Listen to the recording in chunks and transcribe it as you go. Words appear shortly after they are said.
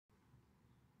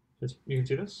You can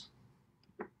see this?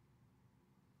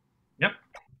 Yep.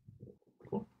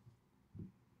 Cool.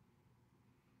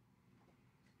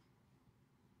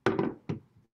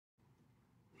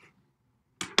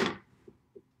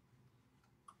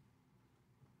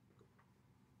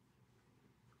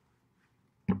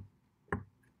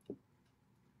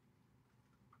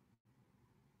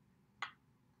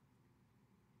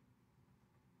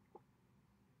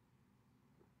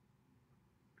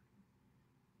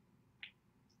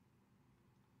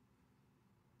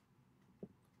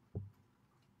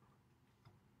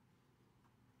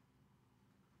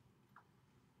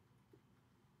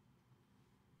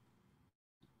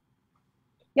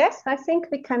 Yes, I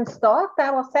think we can start.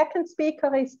 Our second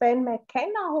speaker is Ben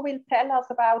McKenna, who will tell us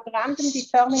about random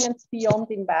determinants beyond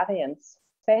invariance.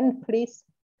 Ben, please.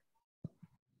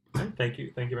 Thank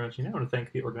you very much, Nina. I want to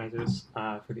thank the organizers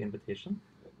for the invitation.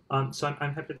 So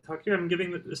I'm happy to talk here. I'm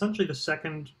giving essentially the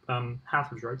second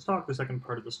half of Gerard's talk, the second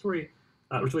part of the story,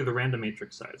 which is really the random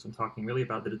matrix side. So I'm talking really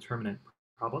about the determinant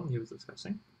problem he was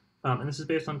discussing. And this is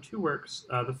based on two works.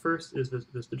 The first is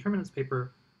this determinants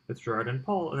paper with Gerard and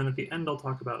Paul, and then at the end I'll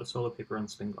talk about a solo paper on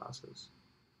spin glasses.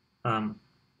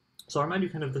 So I'll remind you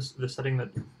kind of the setting that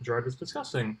Gerard was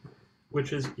discussing,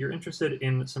 which is you're interested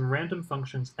in some random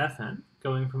functions fn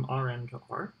going from Rn to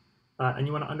R, and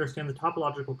you want to understand the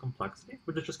topological complexity,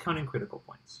 which is just counting critical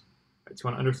points. Right? So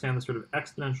you want to understand the sort of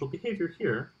exponential behavior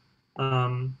here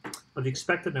of the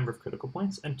expected number of critical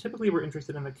points, and typically we're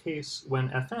interested in the case when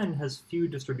Fn has few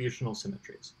distributional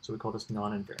symmetries. So we call this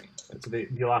non-invariant. Right? So the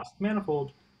elastic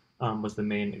manifold was the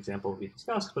main example we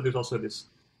discussed, but there's also this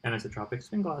anisotropic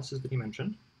spin glasses that he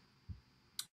mentioned.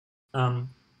 And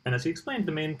as he explained,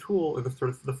 the main tool, or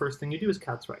the first thing you do is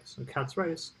Cat's Rice. So Cat's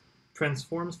Rice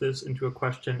transforms this into a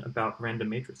question about random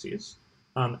matrices.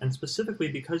 And specifically,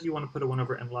 because you want to put a 1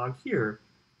 over n log here,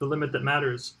 the limit that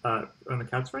matters on the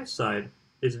Cat's Rice side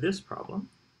is this problem.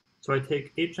 So I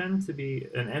take Hn to be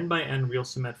an n by n real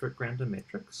symmetric random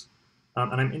matrix.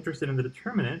 And I'm interested in the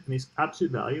determinant in this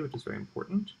absolute value, which is very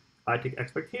important. I take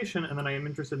expectation, and then I am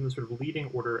interested in the sort of leading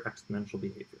order exponential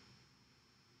behavior.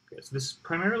 Okay, so this is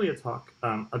primarily a talk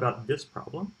about this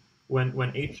problem when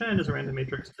Hn is a random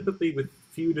matrix, typically with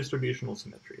few distributional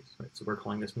symmetries. Right? So we're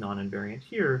calling this non-invariant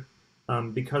here.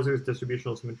 Because there's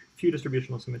few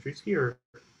distributional symmetries here,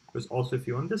 there's also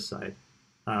few on this side.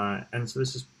 And so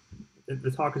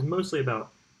the talk is mostly about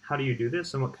how do you do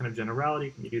this and what kind of generality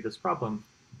can you do this problem.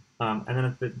 And then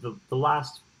at the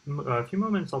last few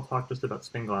moments, I'll talk just about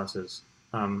spin glasses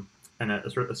and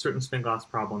a certain spin glass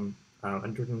problem, a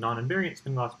certain non-invariant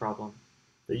spin glass problem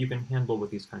that you can handle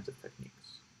with these kinds of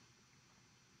techniques.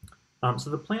 So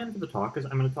the plan for the talk is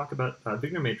I'm going to talk about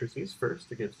Wigner matrices first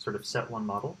to give sort of set one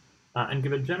model, and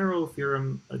give a general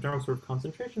theorem, a general sort of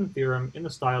concentration theorem in the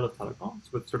style of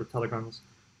Telegrand's, with sort of Telegrand's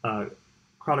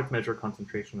product measure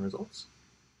concentration results.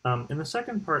 In the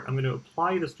second part, I'm going to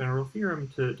apply this general theorem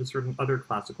to certain other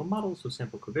classical models, so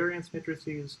sample covariance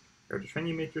matrices,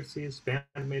 Erdos-Renyi matrices, band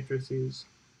matrices.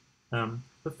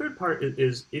 The third part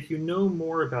is if you know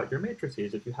more about your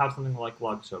matrices, if you have something like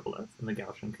log Sobolev in the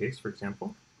Gaussian case, for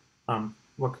example,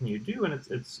 what can you do? And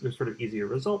there's sort of easier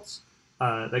results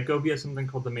that go via something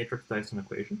called the matrix Dyson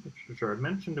equation, which Gerard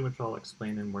mentioned and which I'll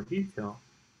explain in more detail.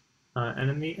 And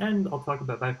in the end, I'll talk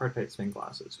about bipartite spin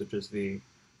glasses, which is the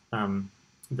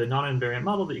non-invariant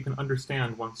model that you can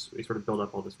understand once we sort of build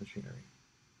up all this machinery.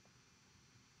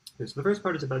 Okay, so the first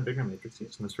part is about Wigner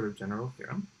matrices and the sort of general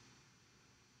theorem.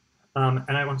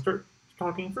 And I want to start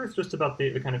talking first just about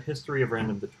the kind of history of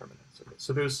random determinants. Okay,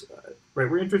 so there's,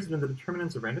 we're interested in the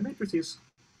determinants of random matrices,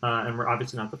 and we're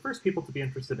obviously not the first people to be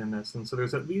interested in this. And so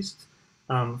there's at least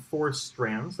 4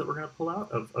 strands that we're going to pull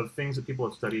out of things that people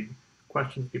have studied,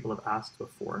 questions that people have asked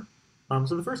before.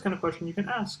 So the first kind of question you can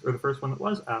ask, or the first one that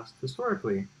was asked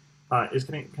historically, is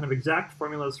kind of exact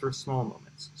formulas for small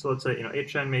moments. So let's say,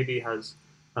 Hn maybe has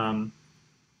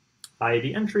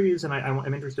IID entries, and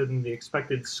I'm interested in the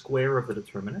expected square of the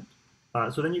determinant.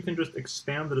 So then you can just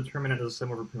expand the determinant as a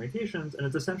sum over permutations, and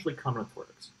it's essentially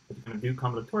combinatorics. You can do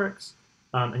combinatorics,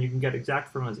 and you can get exact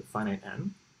formulas at finite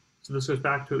n. So this goes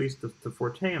back to at least to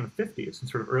Forte in the 50s, and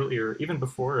sort of earlier, even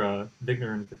before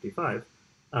Wigner in 55.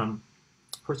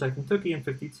 Forsyth and Tukey in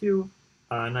 52,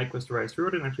 Nyquist, Rice,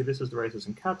 Riordan, and actually this is the Rices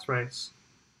and Cat's Rice.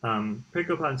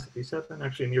 Prekopa in 67,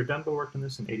 actually Amir Dembo worked on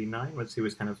this in 89, once he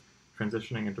was kind of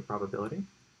transitioning into probability.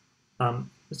 The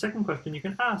second question you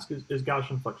can ask is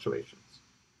Gaussian fluctuations.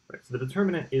 Right? So the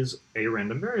determinant is a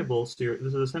random variable, so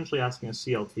this is essentially asking a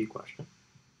CLT question.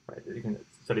 Right? You can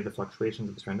study the fluctuations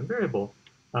of this random variable,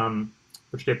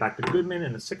 which date back to Goodman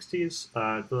in the 60s,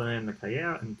 Villeneuve and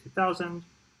Lecaillère in 2000.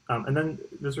 And then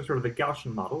those are sort of the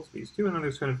Gaussian models, these two, and then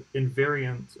there's kind of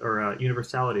invariant, or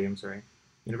universality,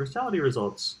 universality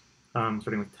results,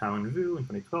 starting with Tao and Vu in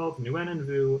 2012, Nguyen and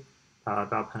Vu,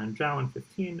 Bao Pan and Zhao in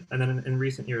 2015, and then in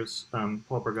recent years,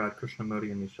 Paul Bargad,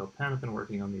 Krishnamurti, and Michel Pan have been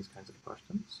working on these kinds of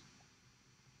questions.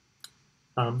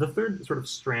 The third sort of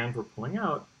strand we're pulling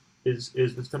out is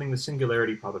studying the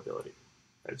singularity probability.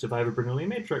 Right? So if I have a Bernoulli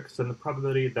matrix, then the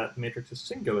probability that the matrix is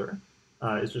singular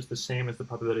is just the same as the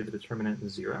probability the determinant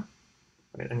is 0.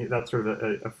 Right? And that's sort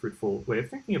of a fruitful way of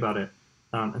thinking about it.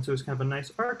 And so it's kind of a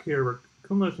nice arc here where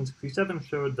Kumlos in 67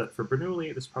 showed that for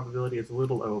Bernoulli, this probability is a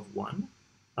little o of 1,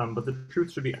 but the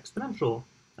truth should be exponential.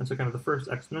 And so kind of the first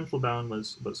exponential bound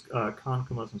was Kahn,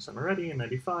 Kumlos, and Samaretti in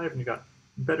 95, and you got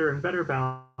better and better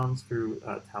bounds through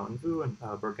Tao and Vu and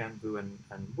Bourgain, Vu, and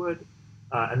Wood.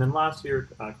 And then last year,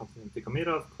 Konstantin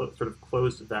Tikhomirov sort of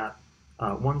closed that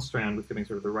one strand with giving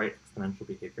sort of the right exponential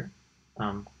behavior.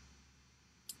 And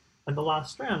the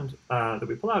last strand that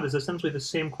we pull out is essentially the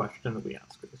same question that we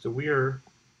ask. So we're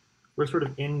sort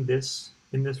of in this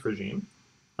regime.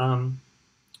 And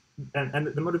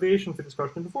the motivation for this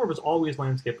question before was always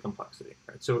landscape complexity.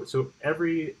 Right? So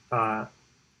every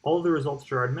all the results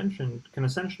Gerard mentioned can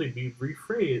essentially be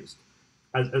rephrased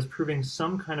as proving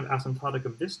some kind of asymptotic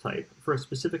of this type for a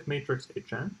specific matrix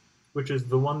Hn, which is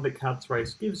the one that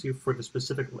Katz-Rice gives you for the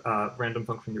specific random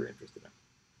function you're interested in.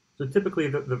 So typically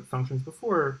the functions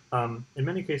before, in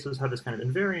many cases, have this kind of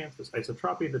invariance, this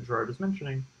isotropy that Gerard is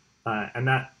mentioning, and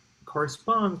that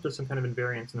corresponds to some kind of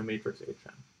invariance in the matrix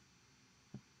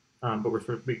Hn. But we're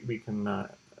sort of, we can,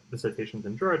 the citations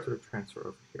in Gerard sort of transfer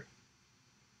over here.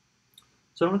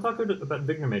 So I want to talk a bit about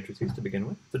Wigner matrices to begin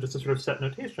with. So just a sort of set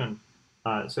notation.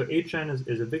 So Hn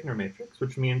is a Wigner matrix,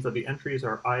 which means that the entries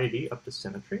are IID up to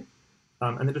symmetry,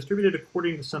 and they're distributed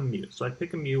according to some mu. So I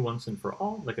pick a mu once and for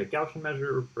all, like a Gaussian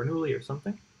measure or Bernoulli or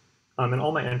something, and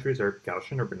all my entries are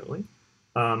Gaussian or Bernoulli.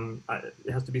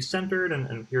 It has to be centered,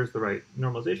 and here's the right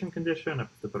normalization condition. I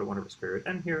have to put a 1 over square root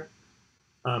n here.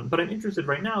 But I'm interested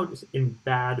right now just in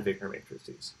bad Wigner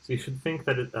matrices. So you should think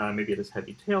that maybe it has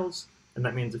heavy tails, and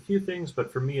that means a few things,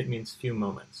 but for me it means few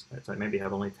moments. Right? So I maybe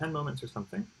have only 10 moments or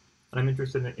something, and I'm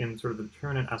interested in sort of the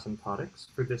determinant asymptotics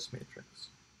for this matrix.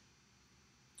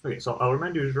 Okay, so I'll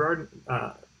remind you, Gerard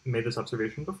made this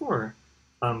observation before,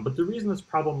 but the reason this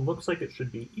problem looks like it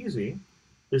should be easy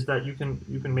is that you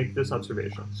can make this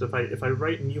observation. So if I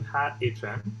write mu hat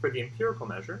Hn for the empirical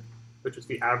measure, which is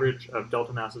the average of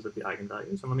delta masses at the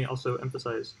eigenvalues, and let me also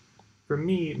emphasize, for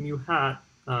me, mu hat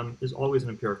is always an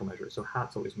empirical measure, so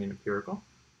hats always mean empirical.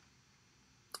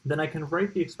 Then I can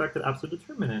write the expected absolute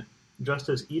determinant just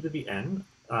as e to the n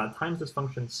times this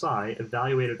function psi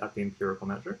evaluated at the empirical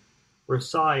measure, where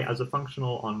psi as a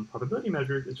functional on probability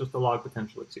measures is just the log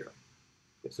potential at 0.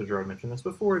 Okay, so Gerard mentioned this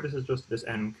before. This is just this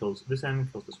n kills this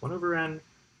 1 over n.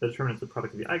 The determinant is the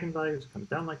product of the eigenvalues. It comes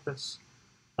down like this.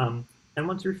 And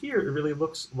once you're here, it really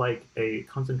looks like a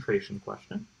concentration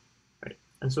question. Right?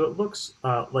 And so it looks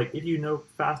like if you know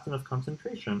fast enough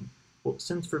concentration, well,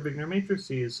 since for Wigner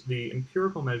matrices, the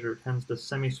empirical measure tends to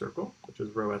semicircle, which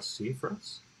is rho sc for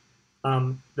us,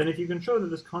 then if you can show that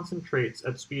this concentrates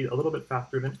at speed a little bit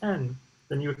faster than n,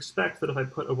 then you expect that if I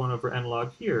put a 1 over n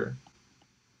log here,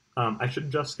 I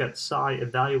should just get psi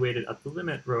evaluated at the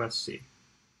limit rho sc.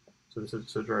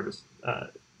 So Gerard is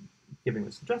giving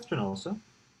the suggestion also.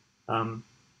 And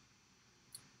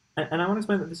I want to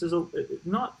explain that this is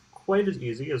not quite as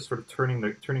easy as sort of turning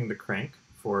the crank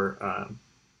for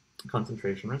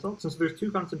concentration results. And so there's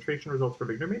two concentration results for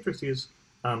Wigner matrices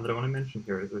that I want to mention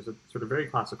here. There's a sort of very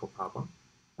classical problem.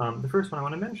 The first one I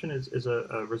want to mention is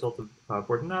a result of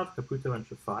Bordenave, Caputo, and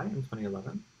Chaffai in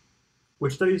 2011,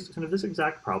 which studies kind of this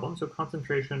exact problem. So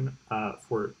concentration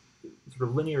for sort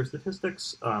of linear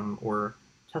statistics or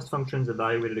test functions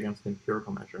evaluated against an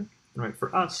empirical measure. And right,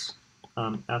 for us,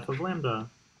 f of lambda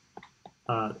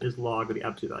is log of the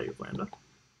absolute value of lambda.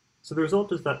 So the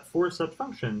result is that for such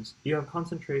functions, you have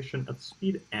concentration at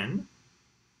speed n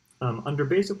under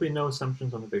basically no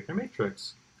assumptions on the Wigner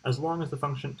matrix, as long as the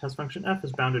test function f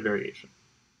is bounded variation.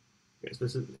 Okay, so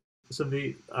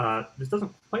this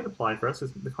doesn't quite apply for us,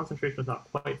 because the concentration is not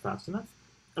quite fast enough.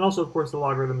 And also, of course, the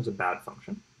logarithm is a bad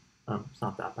function. It's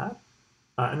not that bad.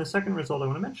 And the second result I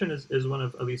want to mention is one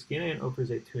of Elise Guinet and Ofer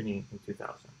Zeytouni in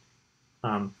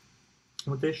 2000.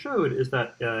 What they showed is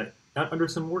that under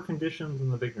some more conditions in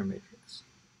the Wigner matrix,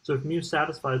 so if mu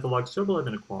satisfies the log Sobolev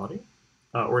inequality,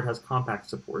 or it has compact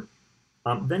support,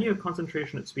 then you have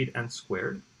concentration at speed n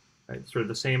squared, right? Sort of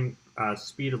the same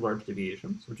speed of large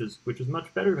deviations, which is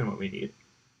much better than what we need.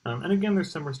 And again,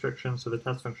 there's some restrictions, so the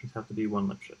test functions have to be 1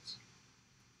 Lipschitz.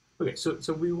 Okay,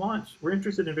 so we're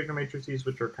interested in Wigner matrices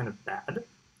which are kind of bad,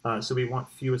 so we want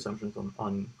few assumptions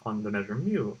on the measure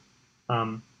mu.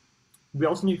 We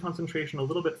also need concentration a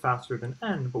little bit faster than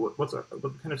n, but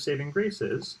what kind of saving grace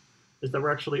is that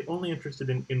we're actually only interested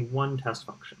in one test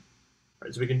function.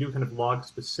 Right? So we can do kind of log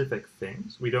specific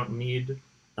things. We don't need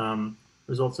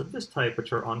results of this type,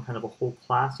 which are on kind of a whole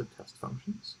class of test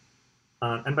functions.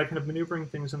 And by kind of maneuvering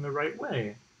things in the right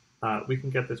way, we can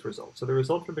get this result. So the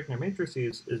result for Wigner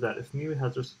matrices is that if mu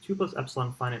has just 2 plus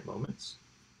epsilon finite moments,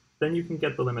 then you can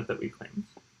get the limit that we claimed.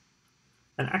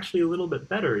 And actually a little bit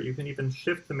better, you can even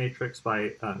shift the matrix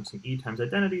by some e times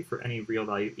identity for any real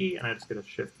value e, and I just get a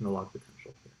shift in the log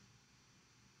potential here.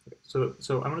 Okay,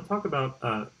 so I'm going to talk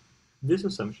about this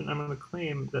assumption. I'm going to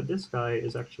claim that this guy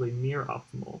is actually near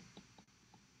optimal.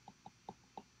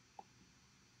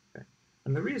 Okay.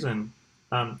 And the reason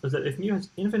is that if mu has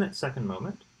infinite second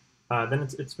moment, then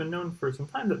it's been known for some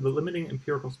time that the limiting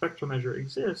empirical spectral measure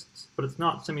exists, but it's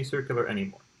not semicircular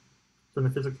anymore. So in the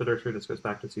physics literature, this goes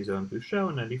back to Cizeau and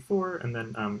Bouchot in '94, and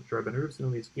then Gerard Benarous and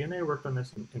Elise Guillonet worked on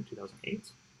this in 2008.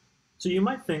 So you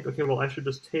might think, okay, well, I should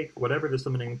just take whatever this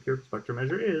limiting empirical spectral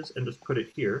measure is and just put it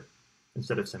here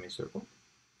instead of semicircle.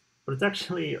 But it's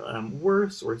actually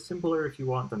worse or simpler if you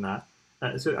want than that.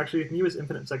 So actually, if mu is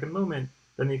infinite second moment,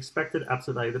 then the expected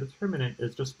absolute value of the determinant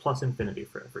is just plus infinity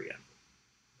for every n.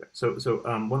 Okay, so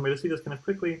one way to see this kind of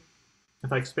quickly,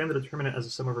 if I expand the determinant as a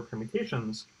sum over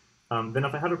permutations, then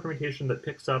if I have a permutation that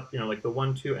picks up, like the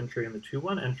 1-2 entry and the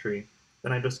 2-1 entry,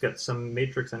 then I just get some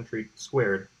matrix entry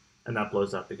squared, and that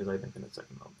blows up because I have infinite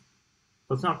second moment.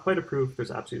 So it's not quite a proof.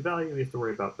 There's absolute value we have to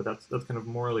worry about, but that's kind of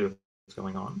morally what's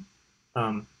going on.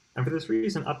 And for this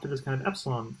reason, up to this kind of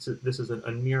epsilon, this is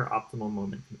a near optimal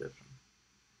moment condition.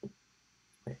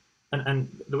 Okay. And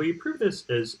the way you prove this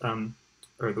is,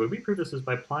 or the way we prove this is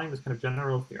by applying this kind of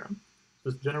general theorem,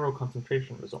 this general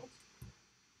concentration result.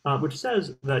 Which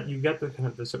says that you get the kind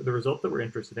of the result that we're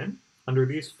interested in under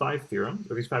these 5 theorems,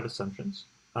 or these 5 assumptions,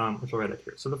 which I'll write out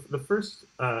here. So the first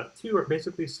 2 are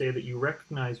basically say that you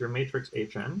recognize your matrix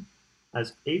Hn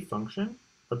as a function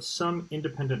of some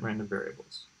independent random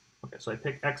variables. Okay, so I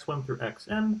pick x1 through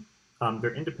xn.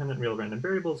 They're independent real random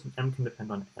variables, and m can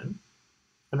depend on n.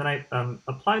 And then I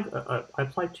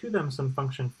apply to them some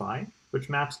function phi, which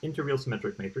maps into real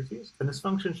symmetric matrices. And this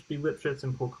function should be Lipschitz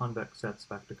and pull convex sets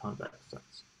back to convex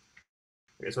sets.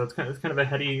 Okay, so it's kind of a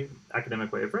heady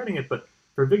academic way of writing it, but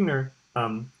for Wigner,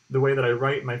 the way that I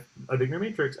write a Wigner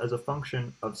matrix as a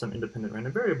function of some independent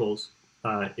random variables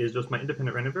is just my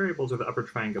independent random variables are the upper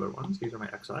triangular ones. These are my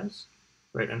xi's,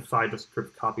 right? And phi just sort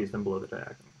of copies them below the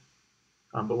diagonal.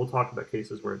 But we'll talk about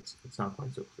cases where it's not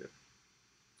quite so clear.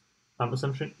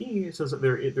 Assumption E says that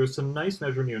there's some nice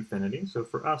measure mu infinity. So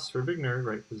for us, for Wigner,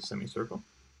 right, this is a semicircle.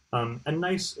 And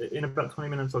nice, in about 20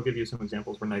 minutes, I'll give you some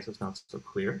examples where nice is not so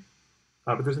clear.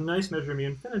 But there's a nice measure mu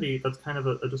infinity that's kind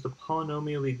of just a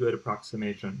polynomially good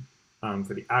approximation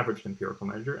for the averaged empirical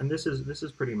measure. And this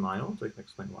is pretty mild, so I can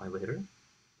explain why later.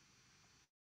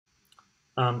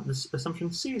 This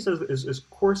assumption C says is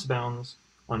coarse bounds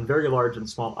on very large and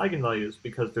small eigenvalues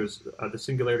because there's the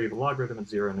singularity of the logarithm at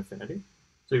 0 and infinity.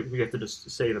 So we have to just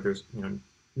say that there's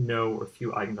no or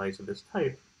few eigenvalues of this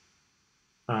type.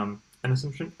 And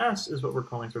assumption S is what we're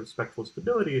calling sort of spectral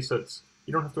stability. So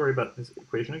you don't have to worry about this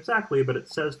equation exactly, but it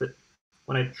says that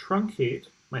when I truncate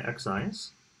my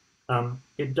xi's,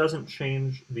 it doesn't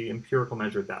change the empirical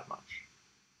measure that much.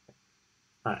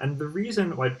 And the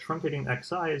reason why truncating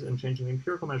xi's and changing the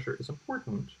empirical measure is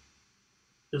important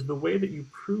is the way that you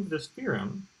prove this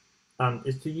theorem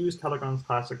is to use Talleyrand's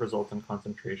classic resultant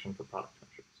concentration for product measures.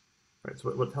 Right,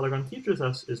 so what Talleyrand teaches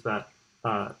us is that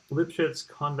Lipschitz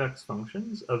convex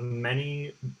functions of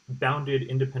many bounded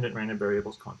independent random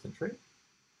variables concentrate.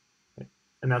 Right?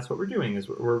 And that's what we're doing, is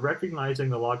we're recognizing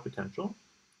the log potential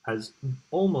as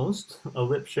almost a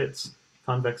Lipschitz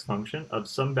convex function of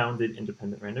some bounded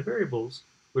independent random variables,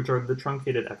 which are the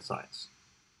truncated xi's.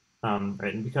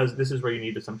 Right? And because this is where you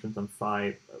need assumptions on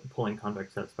phi pulling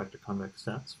convex sets back to convex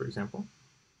sets, for example.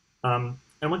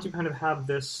 And once you kind of have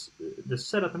this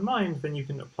setup in mind, then you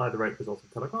can apply the right results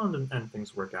of Talleyrand and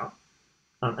things work out.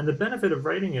 And the benefit of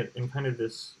writing it in kind of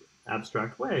this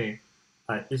abstract way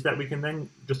is that we can then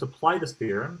just apply this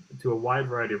theorem to a wide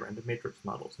variety of random matrix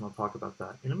models. And I'll talk about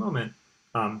that in a moment,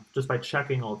 just by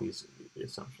checking all these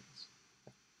assumptions.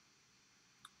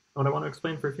 What I want to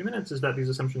explain for a few minutes is that these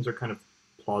assumptions are kind of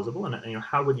plausible, and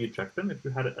how would you check them if you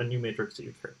had a new matrix that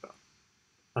you cared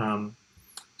about?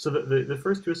 So the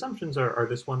first 2 assumptions are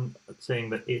this one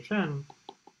saying that Hn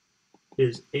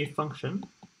is a function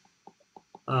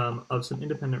of some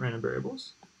independent random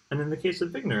variables. And in the case of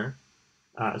Wigner,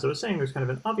 as I was saying, there's kind of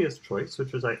an obvious choice,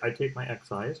 which is I take my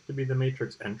xi's to be the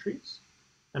matrix entries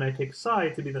and I take psi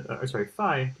to be the,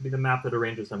 phi to be the map that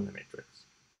arranges them in the matrix.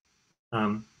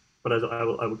 But as I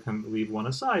will kind of leave one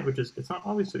aside, which is it's not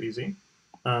always so easy.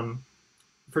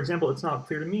 For example, it's not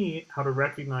clear to me how to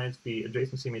recognize the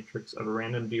adjacency matrix of a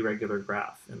random deregular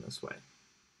graph in this way.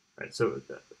 Right. So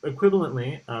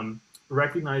equivalently,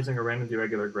 recognizing a random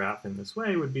deregular graph in this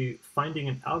way would be finding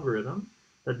an algorithm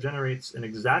that generates an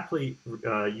exactly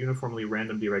uniformly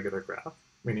random deregular graph.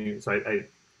 Meaning, so I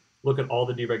look at all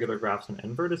the deregular graphs in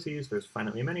n vertices. There's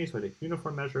finitely many, so I take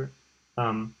uniform measure.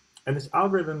 And this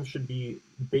algorithm should be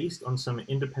based on some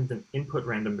independent input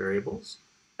random variables.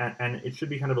 And it should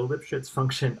be kind of a Lipschitz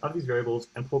function of these variables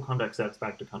and pull convex sets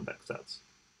back to convex sets.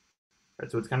 Right,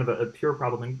 so it's kind of a pure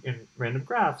problem in random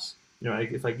graphs. You know,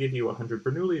 if I give you 100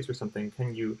 Bernoullis or something,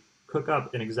 can you cook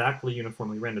up an exactly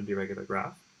uniformly random deregular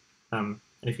graph? And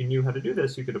if you knew how to do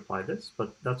this, you could apply this,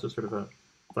 but that's just sort of a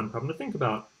fun problem to think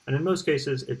about. And in most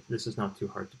cases, this is not too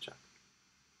hard to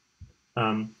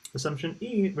check. Assumption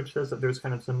E, which says that there's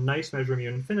kind of some nice measure of mu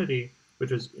infinity,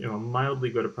 which is a mildly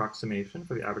good approximation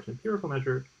for the average empirical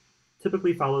measure,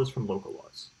 typically follows from local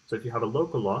laws. So if you have a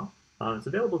local law that's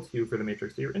available to you for the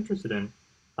matrix that you're interested in,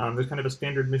 there's kind of a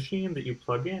standard machine that you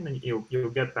plug in and you'll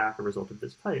get back a result of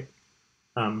this type.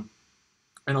 And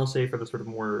I'll say for the sort of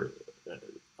more,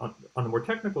 on the more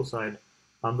technical side,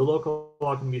 the local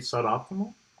law can be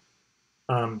suboptimal.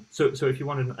 So if you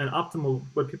wanted an optimal,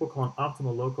 what people call an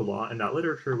optimal local law, in that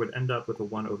literature would end up with a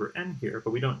 1 over n here, but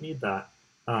we don't need that.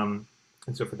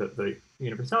 And so for the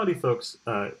universality folks,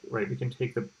 right, we can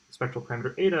take the spectral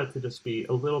parameter eta to just be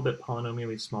a little bit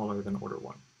polynomially smaller than order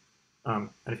 1. And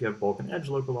if you have bulk and edge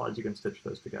local laws, you can stitch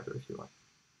those together if you like.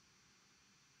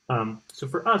 So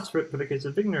for us, for the case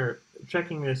of Wigner,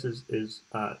 checking this is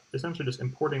essentially just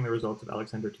importing the results of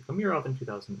Alexander Tikhomirov in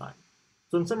 2009.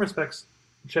 So in some respects,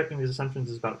 checking these assumptions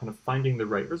is about kind of finding the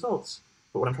right results.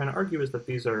 But what I'm trying to argue is that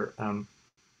these are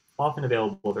often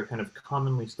available. They're kind of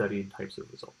commonly studied types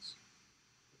of results.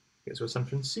 Okay, so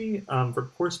assumption C,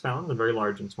 for coarse bounds and very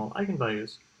large and small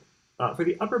eigenvalues. For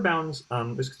the upper bounds,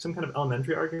 there's some kind of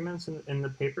elementary arguments in the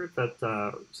paper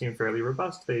that seem fairly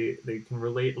robust. They can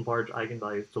relate large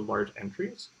eigenvalues to large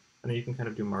entries, and then you can kind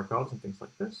of do Markovs and things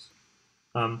like this.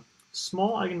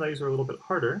 Small eigenvalues are a little bit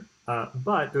harder,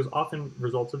 but there's often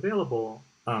results available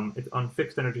on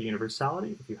fixed energy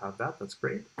universality. If you have that, that's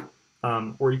great.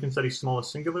 Or you can study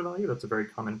smallest singular value. That's a very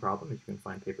common problem if you can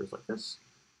find papers like this.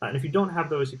 And if you don't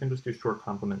have those, you can just do short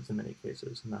complements in many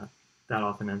cases, and that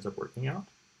often ends up working out.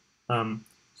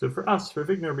 So for us, for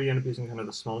Wigner, we end up using kind of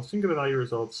the smallest singular value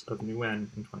results of nu n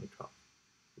in 2012.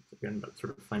 Again, that's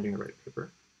sort of finding the right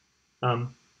paper. And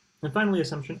finally,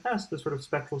 assumption S, the sort of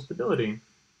spectral stability.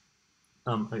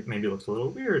 Maybe looks a little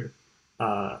weird,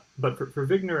 but for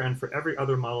Wigner and for every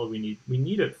other model we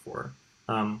need it for,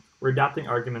 we're adapting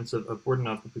arguments of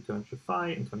Bordenov, Caputo, and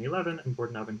Shafai in 2011 and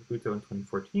Bordenov and Caputo in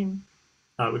 2014,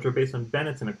 which are based on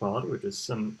Bennett's inequality, which is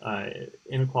some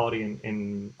inequality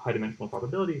in high-dimensional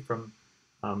probability from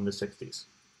the 60s.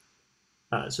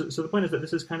 So the point is that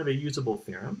this is kind of a usable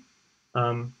theorem,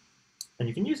 and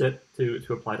you can use it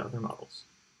to apply to other models.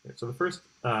 Okay, so the first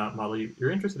model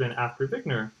you're interested in after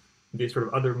Wigner, the sort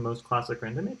of other most classic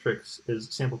random matrix, is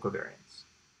sample covariance.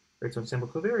 Right, so in sample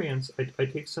covariance, I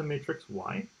take some matrix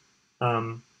Y,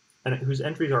 and whose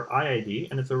entries are IID,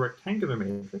 and it's a rectangular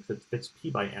matrix. It's P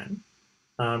by N.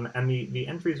 And the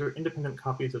entries are independent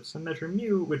copies of some measure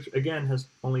mu, which again has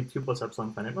only 2 plus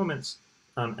epsilon finite moments,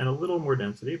 and a little more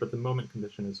density, but the moment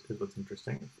condition is what's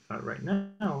interesting right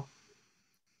now.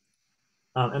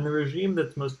 And the regime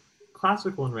that's most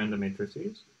classical in random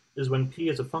matrices is when P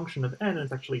is a function of n, and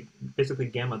it's actually basically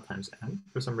gamma times n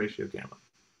for some ratio gamma.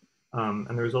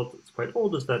 And the result that's quite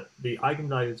old is that the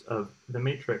eigenvalues of the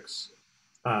matrix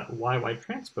YY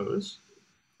transpose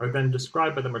are then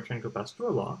described by the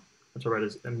Marchenko-Pastur law, which I write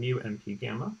as mu np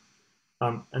gamma.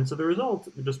 And so the result,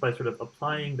 just by sort of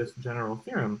applying this general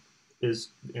theorem, is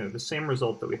the same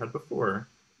result that we had before,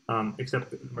 except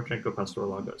that the Marchenko-Pastur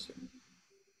law goes here.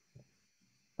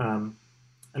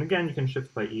 And again, you can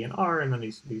shift by E and R, and then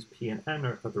these P and N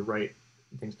are the right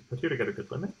things to put here to get a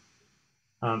good limit.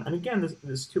 And again,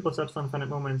 this 2 plus epsilon finite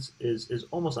moments is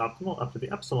almost optimal up to the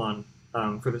epsilon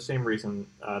for the same reason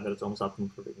that it's almost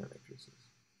optimal for Wigner matrices.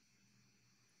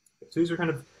 So these are kind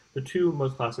of the two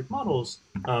most classic models.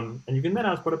 And you can then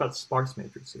ask, what about sparse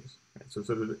matrices? Right, so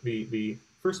the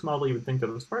first model you would think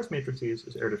of as sparse matrices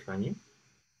is Erdős-Rényi,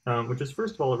 which is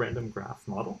first of all a random graph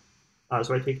model.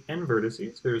 So I take n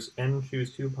vertices, there's n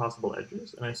choose 2 possible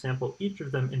edges, and I sample each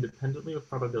of them independently with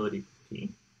probability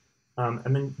p.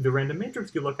 And then the random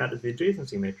matrix you look at is the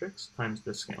adjacency matrix times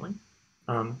this scaling.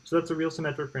 So that's a real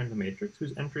symmetric random matrix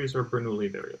whose entries are Bernoulli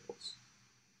variables.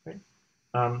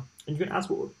 And you can ask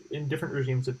what in different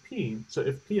regimes of P. So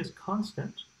if P is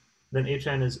constant, then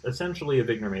Hn is essentially a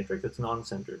Wigner matrix. It's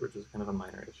non-centered, which is kind of a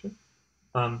minor issue.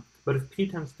 But if P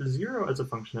tends to 0 as a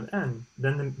function of n,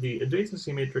 then the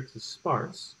adjacency matrix is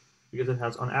sparse because it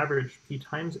has, on average, P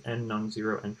times n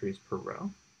non-zero entries per row.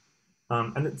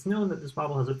 And it's known that this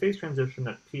model has a phase transition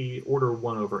at P order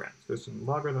 1 over n. So there's some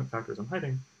logarithmic factors I'm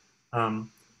hiding.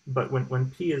 But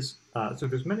when P is, so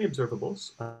there's many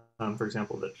observables, for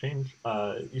example, that change.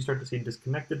 You start to see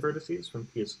disconnected vertices when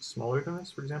P is smaller than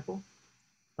this, for example.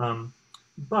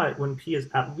 But when P is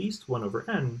at least 1 over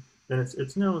n, then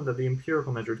it's known that the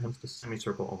empirical measure tends to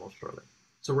semicircle almost surely.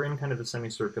 So we're in kind of a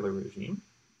semicircular regime.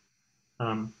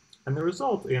 And the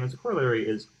result, again, as a corollary,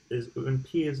 is when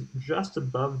P is just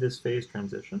above this phase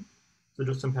transition, so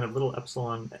just some kind of little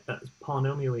epsilon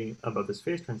polynomially above this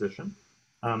phase transition,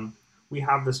 we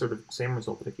have this sort of same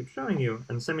result that I keep showing you,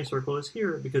 and semicircle is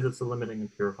here because it's the limiting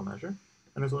empirical measure,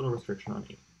 and there's a little restriction on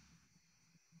E.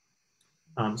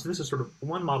 So this is sort of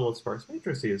one model of sparse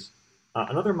matrices.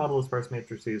 Another model of sparse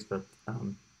matrices that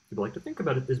people like to think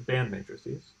about is band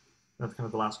matrices. That's kind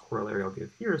of the last corollary I'll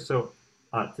give here. So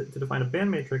to define a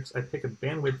band matrix, I pick a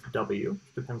bandwidth W,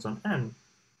 which depends on n,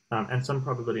 and some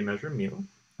probability measure mu. And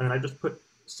then I just put,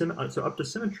 so up to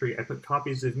symmetry, I put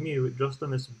copies of mu just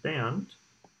on this band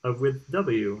of width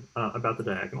W about the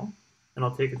diagonal. And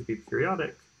I'll take it to be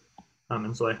periodic.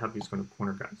 And so I have these kind of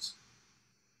corner guys.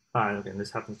 Okay, and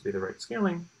this happens to be the right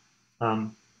scaling.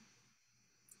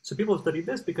 So people have studied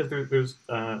this because there's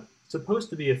supposed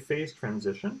to be a phase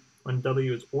transition when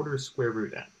W is order square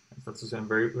root n. So this is a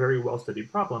very, very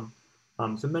well-studied problem.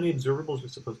 So many observables are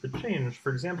supposed to change.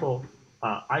 For example,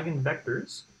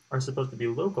 eigenvectors are supposed to be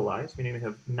localized, meaning they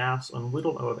have mass on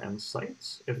little o of n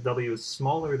sites if W is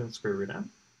smaller than square root n. And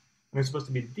they're supposed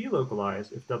to be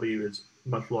delocalized if W is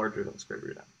much larger than square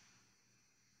root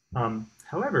n.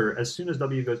 However, as soon as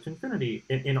W goes to infinity,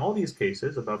 in all these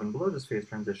cases, above and below this phase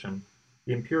transition,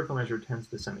 the empirical measure tends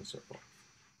to semicircle.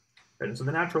 Right? And so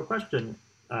the natural question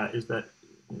is that,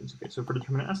 okay, so for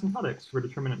determinant asymptotics, for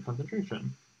determinant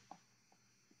concentration,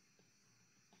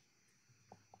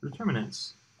 for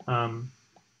determinants,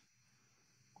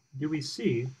 do we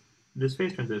see this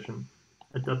phase transition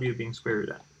at W being square root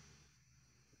n?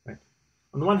 Right?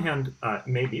 On the one hand,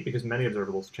 maybe, because many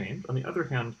observables change. On the other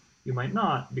hand, you might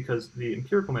not, because the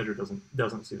empirical measure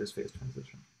doesn't see this phase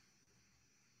transition.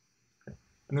 Okay.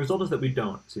 And the result is that we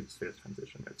don't see this phase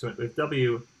transition. Right? So if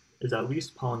W is at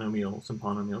least polynomial, some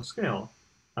polynomial scale,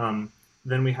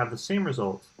 then we have the same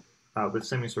result with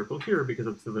semicircle here because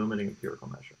it's the limiting empirical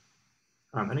measure.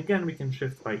 And again, we can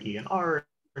shift by E and R,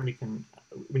 and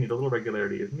we need a little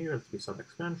regularity of mu, it has to be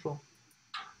sub-exponential.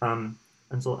 And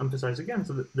so I'll emphasize again,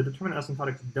 so the determinant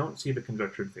asymptotics don't see the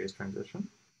conjectured phase transition.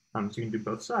 So you can do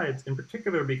both sides, in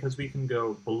particular because we can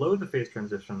go below the phase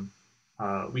transition,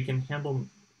 we can handle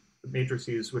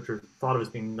matrices which are thought of as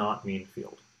being not mean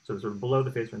field. So sort of below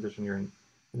the phase transition, you're in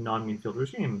a non-mean field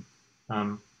regime,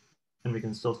 and we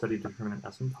can still study determinant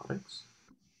asymptotics.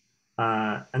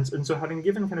 And so having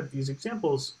given kind of these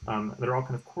examples that are all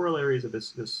kind of corollaries of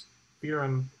this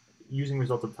theorem using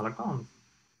results of Telekom,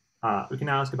 we can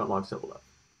now ask about log Sobolev.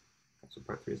 So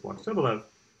part 3 is log Sobolev.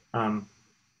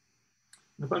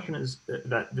 The question is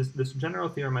that this general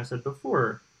theorem I said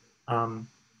before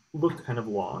looked kind of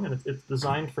long, and it's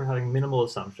designed for having minimal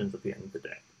assumptions at the end of the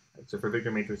day. Right? So for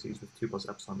Wigner matrices with 2 plus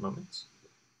epsilon moments.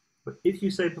 But if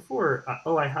you say before,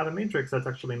 oh, I have a matrix that's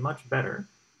actually much better,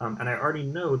 and I already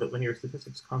know that linear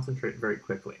statistics concentrate very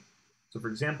quickly. So for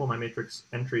example, my matrix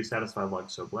entries satisfy log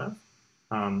Sobolev,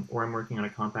 or I'm working on a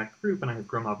compact group and I have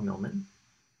Gromov-Millman,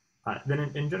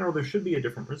 then in general, there should be a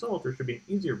different result, or should be an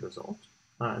easier result.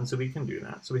 And so we can do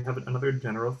that. So we have another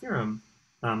general theorem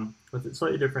with a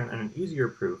slightly different and an easier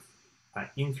proof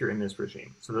in here in this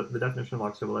regime. So the definition of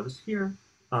log Sobolev is here.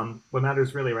 What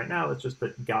matters really right now is just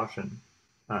that Gaussian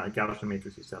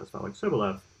matrices satisfy log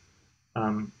Sobolev.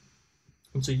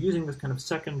 And so using this kind of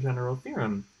second general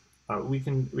theorem, we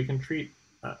can treat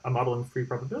a model in free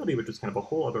probability, which is kind of a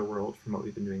whole other world from what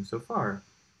we've been doing so far,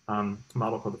 a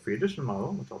model called the free addition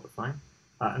model, which I'll define,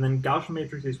 and then Gaussian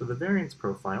matrices with a variance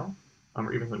profile,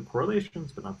 or even some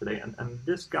correlations, but not today. And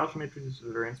this Gaussian matrices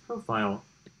with a variance profile,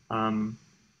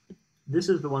 this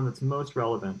is the one that's most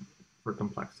relevant for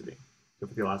complexity, so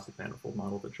for the elastic manifold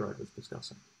model that Gerard was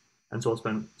discussing. And so I'll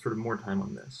spend sort of more time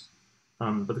on this.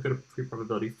 But to go to free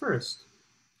probability first,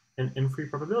 in free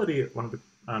probability, one of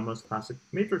the most classic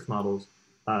matrix models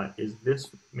is this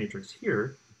matrix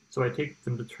here. So I take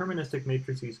some deterministic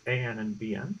matrices AN and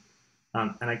BN,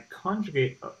 and I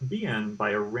conjugate BN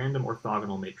by a random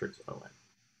orthogonal matrix ON.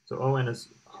 So ON is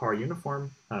Haar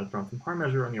uniform, drawn from Haar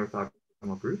measure on the orthogonal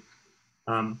orthogonal group.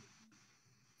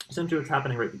 Essentially what's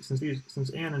happening, right, since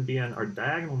AN and BN are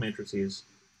diagonal matrices,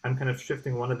 I'm kind of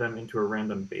shifting one of them into a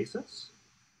random basis.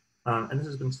 And this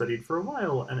has been studied for a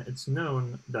while, and it's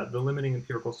known that the limiting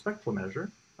empirical spectral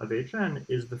measure of HN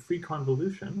is the free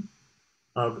convolution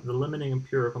of the limiting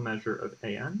empirical measure of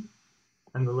AN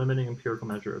and the limiting empirical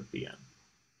measure of BN.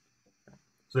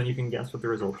 So then you can guess what the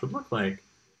result should look like.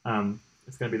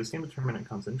 It's going to be the same determinant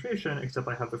concentration, except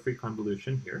I have the free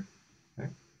convolution here. Okay?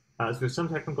 So there's some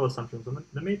technical assumptions on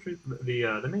the matrices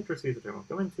that I won't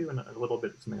go into, and a little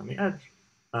bit something on the edge.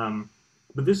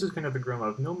 But this is kind of the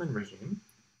Gromov-Millman regime.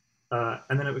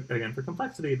 And then again, for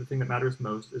complexity, the thing that matters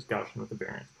most is Gaussian with the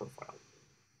variance profile.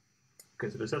 Okay,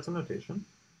 so to set some notation.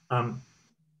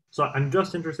 So I'm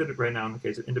just interested right now in the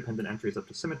case of independent entries up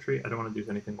to symmetry. I don't want to do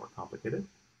anything more complicated.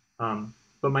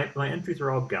 But my entries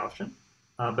are all Gaussian.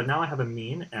 But now I have a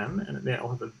mean M, and they all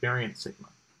have a variance sigma.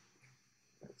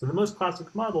 So the most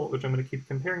classic model, which I'm going to keep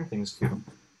comparing things to,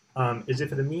 is if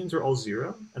the means are all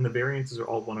 0 and the variances are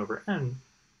all 1 over n,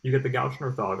 you get the Gaussian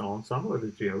orthogonal ensemble, or the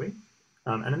GOE.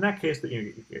 And in that case,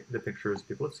 the pictures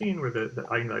people have seen where the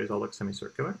eigenvalues all look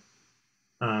semicircular.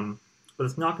 But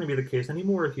it's not going to be the case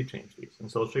anymore if you change these. And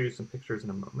so I'll show you some pictures in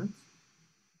a moment.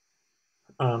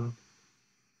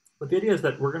 But the idea is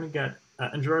that we're going to get,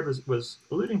 and Gerard was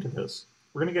alluding to this,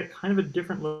 we're going to get kind of a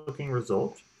different looking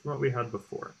result from what we had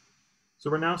before. So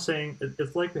we're now saying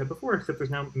it's like we had before, except there's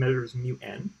now measures mu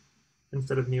n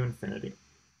instead of mu infinity.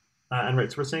 And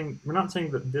right, so we're not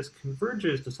saying that this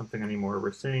converges to something anymore.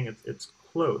 We're saying it's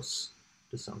close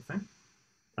to something,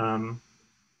 and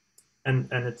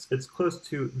it's close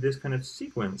to this kind of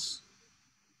sequence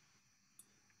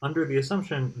under the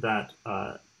assumption that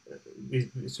these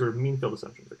sort of mean field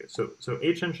assumptions. Okay, so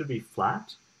HN should be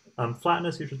flat.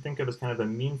 Flatness you should think of as kind of a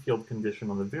mean field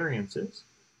condition on the variances.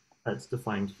 It's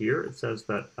defined here. It says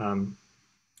that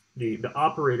the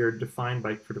operator defined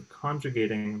by sort of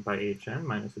conjugating by HN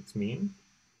minus its mean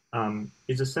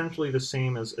is essentially the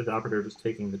same as the operator just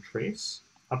taking the trace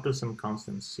up to some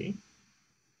constant C.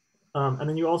 And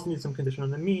then you also need some condition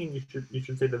on the mean. You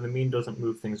should say that the mean doesn't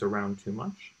move things around too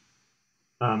much.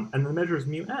 And the measures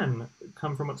mu n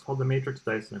come from what's called the matrix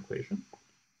Dyson equation,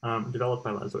 developed by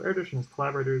Laszlo Erdős and his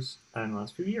collaborators in the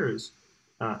last few years.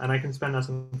 And I can spend now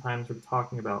some time sort of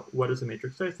talking about what is the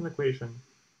matrix Dyson equation,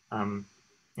 and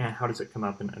how does it come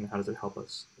up, and how does it help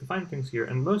us define things here,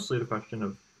 and mostly the question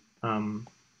of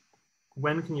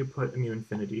when can you put mu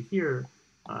infinity here,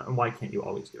 and why can't you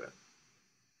always do it?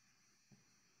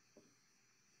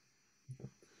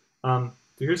 So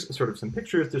here's sort of some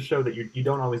pictures to show that you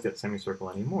don't always get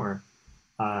semicircle anymore.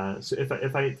 So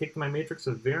if I take my matrix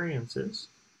of variances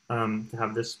to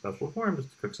have this special form,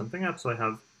 just to cook something up, so I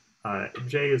have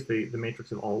J is the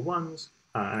matrix of all ones,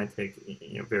 and I take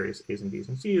various A's and B's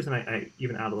and C's, and I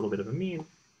even add a little bit of a mean.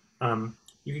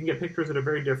 You can get pictures that are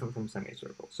very different from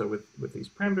semicircle. So with these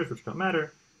parameters, which don't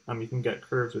matter, you can get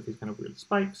curves with these kind of weird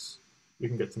spikes. You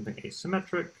can get something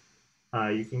asymmetric.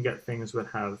 You can get things that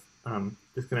have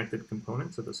disconnected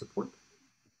components of the support.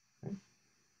 Okay?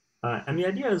 And the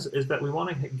idea is that we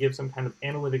want to give some kind of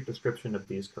analytic description of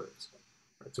these curves.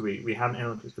 Right? So we have an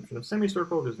analytic description of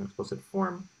semicircle. There's an explicit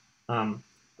form.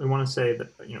 We want to say that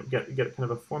get kind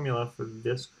of a formula for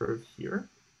this curve here,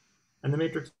 and the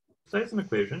matrix Dyson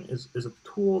equation is a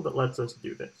tool that lets us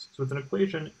do this. So it's an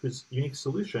equation whose unique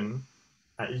solution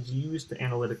is used to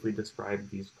analytically describe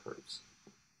these curves.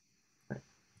 Okay.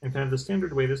 And kind of the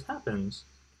standard way this happens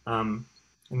in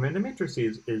random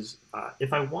matrices is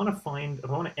if I want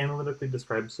to analytically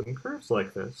describe some curves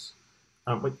like this,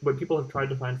 what people have tried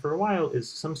to find for a while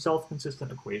is some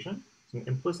self-consistent equation, some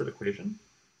implicit equation,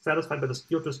 satisfied by the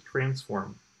Stieltjes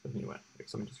transform of mu n. Okay,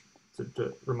 so let me just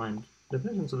to remind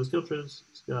definition. So the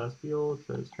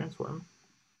Stieltjes transform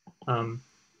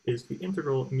is the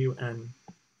integral mu n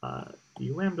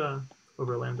d lambda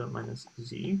over lambda minus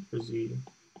z for z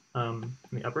in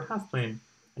the upper half plane,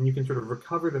 and you can sort of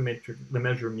recover the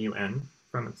measure mu n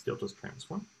from its Stieltjes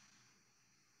transform.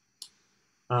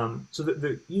 So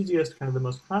the easiest, kind of the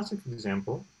most classic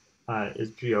example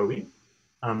is GOE.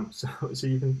 So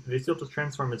you can, the Stieltjes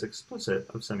transform is explicit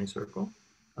of semicircle,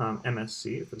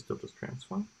 MSC for the Stieltjes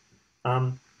transform.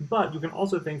 But you can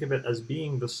also think of it as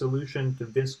being the solution to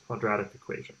this quadratic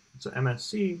equation. So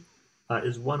MSC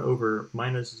is 1 over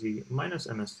minus z minus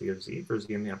MSC of z for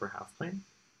z in the upper half plane.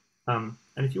 And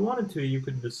if you wanted to, you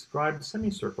could describe the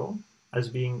semicircle as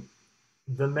being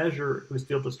the measure whose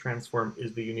Stieltjes transform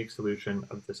is the unique solution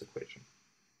of this equation.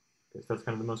 Okay, so that's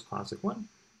kind of the most classic one.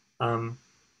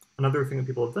 Another thing that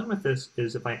people have done with this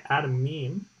is if I add a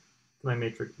mean to my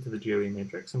matrix, to the GOE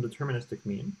matrix, some deterministic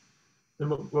mean, And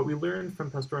what we learned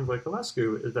from Pastor and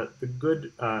Voiculescu is that the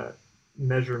good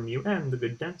measure mu n, the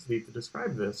good density to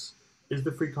describe this, is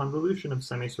the free convolution of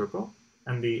semicircle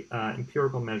and the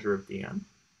empirical measure of dn.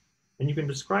 And you can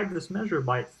describe this measure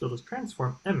by its Stieltjes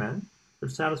transform mn,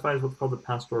 which satisfies what's called the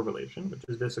Pastor relation, which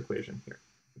is this equation here.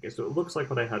 Okay, so it looks like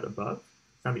what I had above.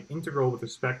 It's now the integral with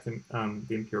respect to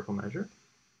the empirical measure.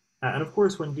 And of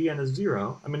course, when dn is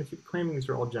 0, I'm going to keep claiming these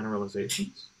are all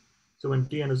generalizations. So when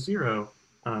dn is 0,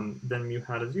 then mu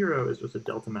hat of 0 is just a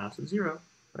delta mass of 0,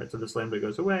 right? So this lambda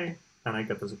goes away, and I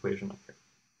get this equation up here.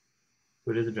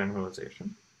 So it is a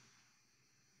generalization.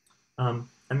 And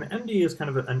the MD is kind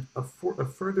of a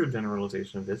further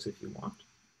generalization of this, if you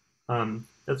want.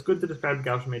 That's good to describe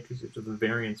Gaussian matrices with a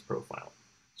variance profile.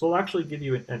 So I'll actually give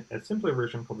you a simpler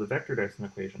version called the vector Dyson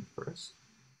equation first.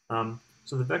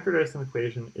 So the vector Dyson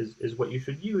equation is what you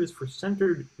should use for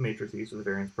centered matrices with a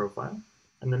variance profile,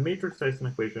 and the matrix Dyson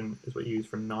equation is what you use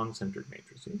for non-centered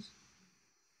matrices.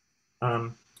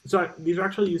 These are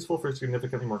actually useful for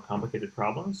significantly more complicated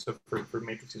problems, so for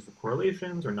matrices with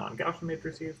correlations or non-Gaussian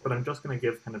matrices, but I'm just going to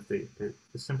give kind of the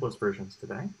simplest versions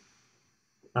today.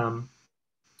 And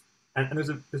there's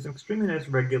an extremely nice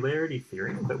regularity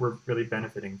theory that we're really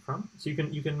benefiting from. So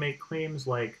you can make claims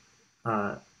like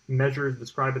measures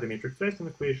described by the matrix Dyson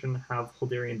equation have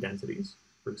Holderian densities,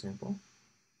 for example.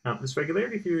 This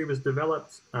regularity theory was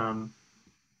developed in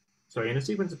a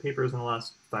sequence of papers in the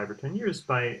last 5 or 10 years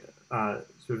by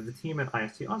sort of the team at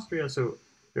IST Austria, so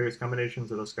various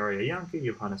combinations of Oskaria Janke,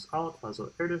 Johannes Alt, Laszlo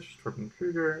Erdős, Torben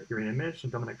Kruger, Irina Misch,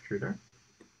 and Dominik Truder.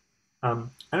 And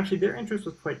actually, their interest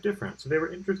was quite different. So they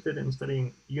were interested in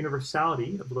studying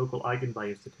universality of local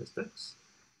eigenvalue statistics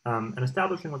and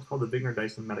establishing what's called the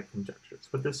Wigner-Dyson meta-conjectures.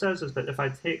 What this says is that if I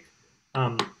take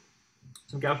some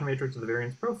Gaussian matrix of the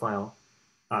variance profile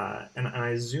and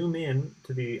I zoom in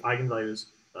to the eigenvalues,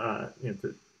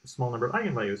 to a small number of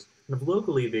eigenvalues, and if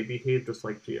locally they behave just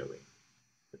like GOE.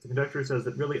 The conjecture says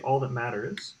that really all that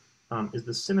matters is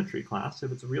the symmetry class.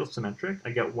 If it's real symmetric,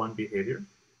 I get one behavior.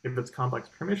 If it's complex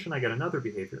permission, I get another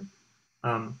behavior.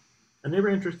 And they were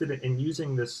interested in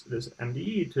using this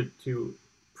MDE to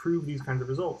prove these kinds of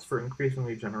results for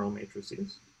increasingly general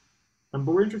matrices. But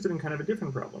we're interested in kind of a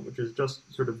different problem, which is just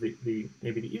sort of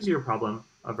maybe the easier problem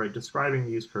of describing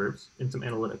these curves in some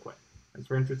analytic way. And so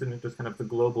we're interested in just kind of the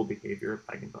global behavior of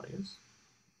eigenvalues.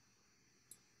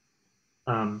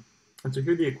 And so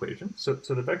here are the equations. So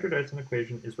the vector Dyson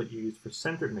equation is what you use for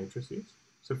centered matrices.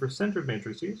 So for centered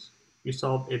matrices, you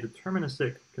solve a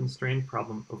deterministic constrained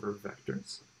problem over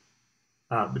vectors,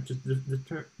 which is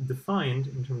defined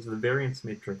in terms of the variance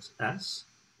matrix S,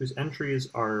 whose entries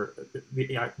are the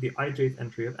ijth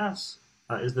entry of S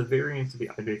is the variance of the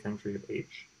ijth entry of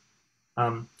H.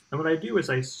 And what I do is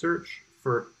I search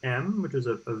for M, which is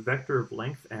a vector of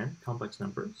length n, complex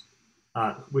numbers,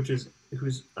 which is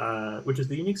the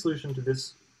unique solution to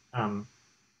this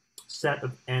set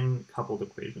of n coupled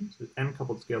equations, there's n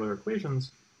coupled scalar equations,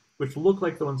 which look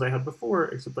like the ones I had before,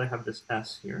 except I have this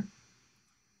S here.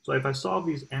 So if I solve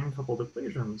these n coupled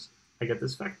equations, I get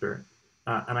this vector,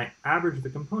 and I average the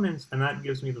components, and that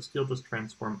gives me the Stieltjes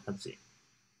transform at Z.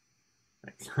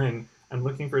 Right. I'm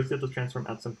looking for a Stieltjes transform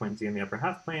at some point Z in the upper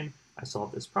half plane. I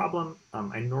solve this problem.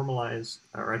 I normalize,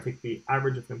 or I take the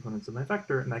average of components of my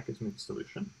vector, and that gives me the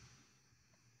solution.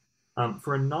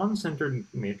 For a non-centered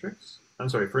matrix,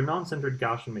 for a non-centered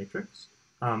Gaussian matrix,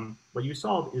 what you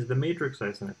solve is the matrix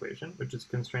Dyson equation, which is a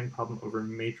constrained problem over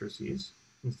matrices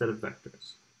instead of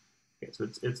vectors. Okay, so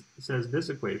it says this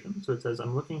equation. So it says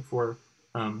I'm looking for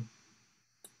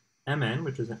Mn,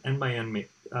 which is an n by n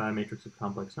matrix of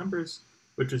complex numbers,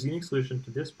 which is a unique solution to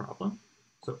this problem.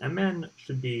 So Mn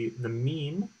should be the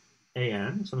mean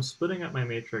An. So I'm splitting up my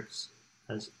matrix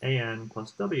as An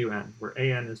plus Wn, where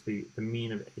An is the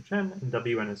mean of Hn, and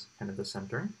Wn is kind of the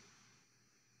center.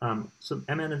 So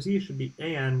Mn of Z should be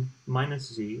An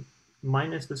minus Z,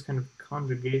 minus this kind of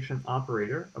conjugation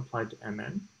operator applied to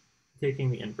Mn, taking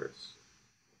the inverse.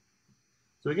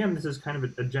 So again, this is kind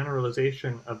of a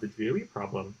generalization of the GOE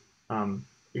problem,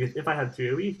 because if I have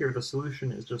GOE here, the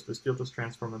solution is just the Stieltjes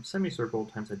transform of semicircle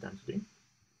times identity.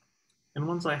 And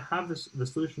once I have the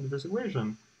solution to this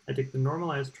equation, I take the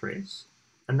normalized trace,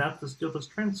 and that's the Stieltjes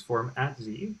transform at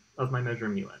Z of my measure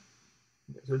mu n.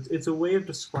 Okay, so it's a way of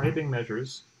describing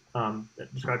measures,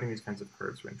 describing these kinds of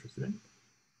curves we're interested in.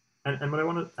 And what I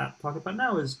want to talk about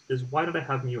now is why did I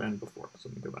have mu n before? So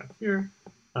let me go back here.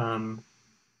 So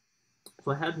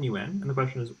I had mu n, and the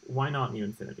question is, why not mu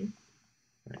infinity?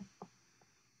 Right.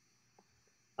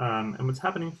 And what's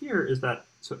happening here is that,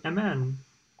 so Mn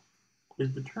is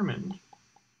determined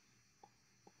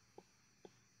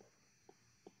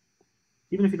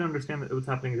even even if you don't understand what's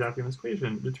happening exactly in this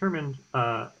equation, determined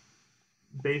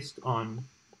based on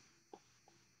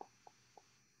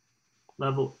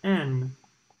level n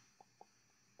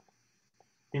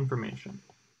information,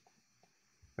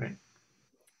 right?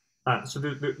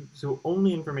 So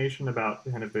only information about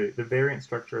kind of the variant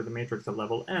structure of the matrix at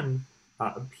level n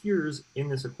appears in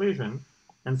this equation,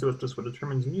 and so it's just what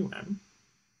determines mu n.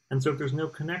 And so if there's no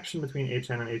connection between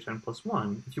hn and hn plus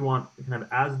 1, if you want kind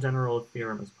of as general a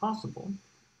theorem as possible,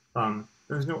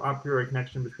 there's no a priori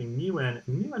connection between mu n and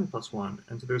mu n plus 1,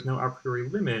 and so there's no a priori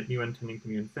limit mu n tending to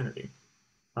mu infinity.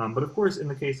 But of course, in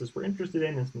the cases we're interested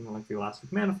in something like the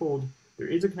elastic manifold, there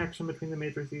is a connection between the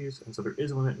matrices, and so there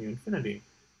is a limit mu infinity.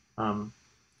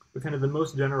 But kind of the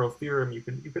most general theorem you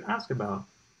could ask about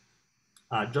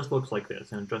just looks like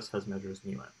this, and it just has measures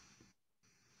mu n.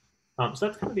 So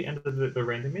that's kind of the end of the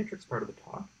random matrix part of the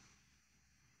talk.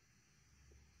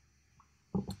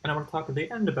 And I want to talk at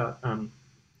the end about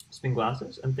spin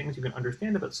glasses and things you can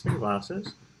understand about spin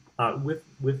glasses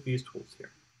with these tools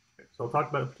here. Okay, so I'll talk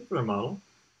about a particular model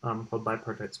called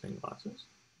bipartite spin glasses.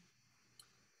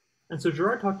 And so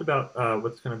Girard talked about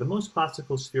what's kind of the most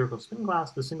classical spherical spin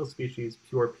glass, the single species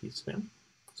pure p spin.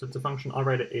 So it's a function I'll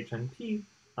write at hnp,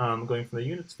 going from the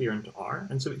unit sphere into R.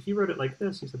 And so he wrote it like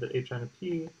this. He said that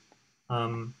hnp,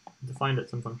 defined at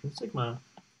some function sigma,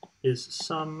 is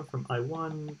sum from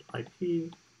I1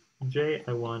 ip j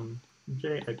I1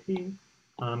 j ip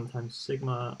times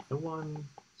sigma I1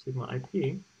 sigma ip.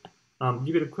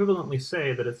 You could equivalently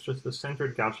say that it's just the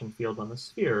centered Gaussian field on the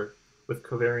sphere with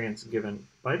covariance given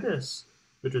by this,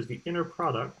 which is the inner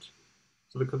product.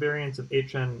 So the covariance of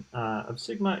hn of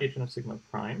sigma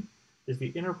prime, is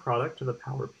the inner product to the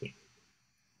power p.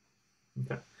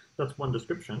 Okay, that's one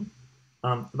description.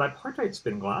 The bipartite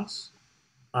spin glass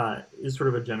is sort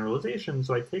of a generalization.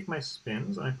 So I take my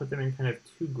spins and I put them in kind of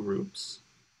two groups.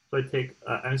 So I take,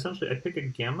 and essentially I pick a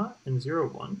gamma in 0,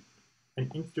 1,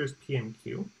 and integers p and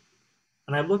q.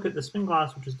 And I look at the spin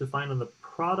glass, which is defined on the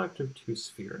product of two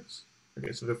spheres.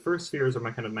 Okay, so the first spheres are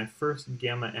my first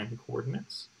gamma n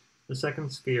coordinates. The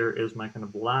second sphere is my kind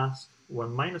of last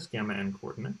 1 minus gamma n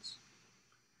coordinates.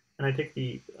 And I take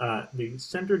the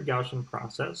centered Gaussian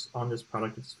process on this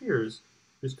product of spheres,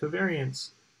 whose covariance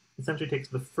essentially takes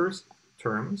the first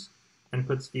terms and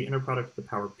puts the inner product to the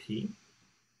power p,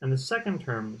 and the second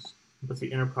terms and puts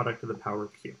the inner product to the power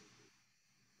q.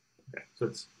 Okay, so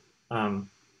it's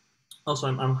also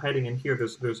I'm hiding in here.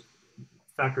 There's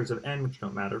factors of n which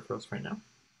don't matter for us right now.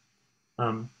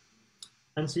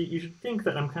 And so you should think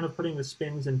that I'm kind of putting the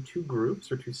spins in two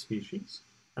groups or two species,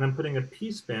 and I'm putting a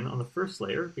p spin on the first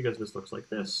layer because this looks like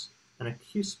this, and a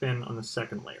q spin on the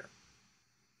second layer.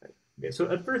 Okay, so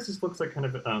at first this looks like kind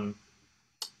of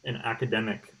an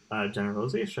academic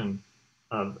generalization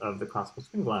of the classical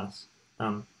spin glass.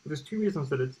 There's two reasons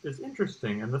that it's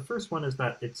interesting, and the first one is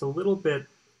that it's a little bit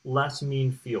less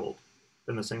mean field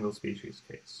than the single species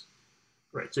case.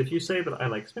 Right, so if you say that I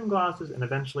like spin glasses and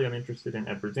eventually I'm interested in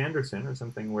Edwards-Anderson or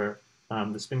something where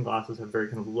the spin glasses have very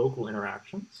kind of local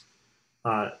interactions,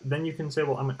 then you can say,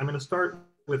 well, I'm going to start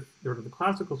with sort of the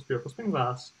classical spherical spin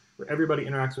glass where everybody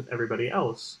interacts with everybody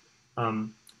else,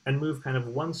 and move kind of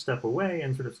one step away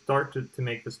and sort of start to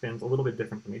make the spins a little bit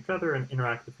different from each other and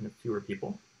interact with kind of fewer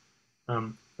people.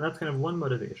 And that's kind of one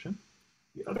motivation.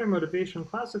 The other motivation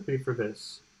classically for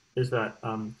this is that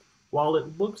while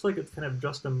it looks like it's kind of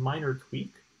just a minor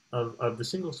tweak of the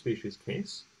single species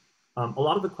case, a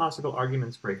lot of the classical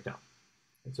arguments break down.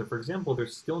 And so for example,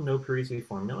 there's still no Parisi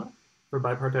formula for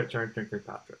bipartite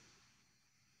Charrington-Kirkpatrick.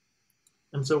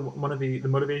 And so one of the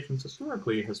motivations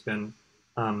historically has been,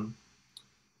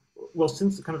 well,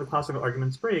 since kind of the classical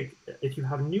arguments break, if you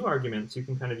have new arguments, you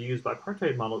can kind of use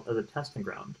bipartite model as a testing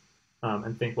ground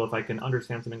and think, well, if I can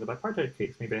understand something in the bipartite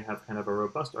case, maybe I have kind of a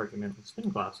robust argument with spin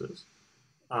glasses.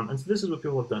 And so this is what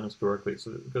people have done historically.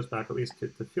 So it goes back at least to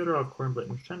Fyodorov, Kornblit,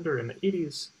 and Schender in the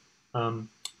 80s.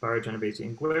 Barra, Genovese,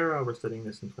 and Guerra were studying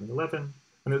this in 2011.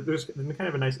 And there's been kind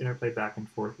of a nice interplay back and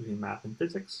forth between math and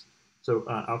physics. So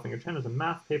Alfinger Chen is a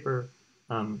math paper.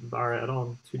 Barra et al.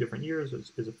 In 2 different years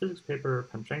is a physics paper.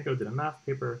 Panchenko did a math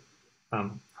paper.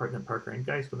 Hartnett, Parker, and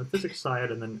Geist on the physics side.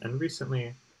 And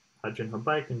recently, Jinho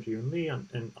Baik and Jiyun Lee on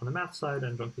the math side,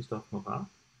 and Jean-Christophe Morat.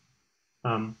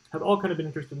 Have all kind of been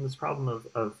interested in this problem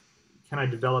of can I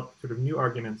develop sort of new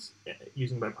arguments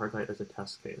using bipartite as a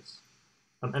test case?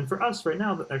 And for us right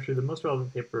now, actually the most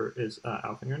relevant paper is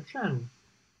Alfinger and Chen,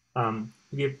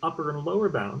 who gave upper and lower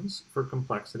bounds for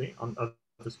complexity of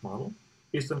this model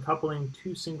based on coupling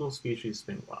 2 single species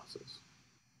spin glasses.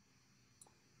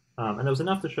 And that was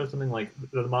enough to show something like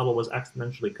the model was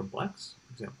exponentially complex,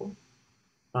 for example.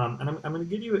 And I'm going to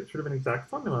give you sort of an exact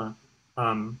formula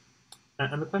And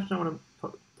the question I want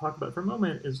to talk about for a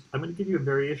moment is, I'm going to give you a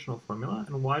variational formula,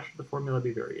 and why should the formula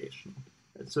be variational?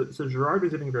 So Girard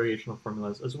is giving variational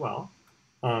formulas as well.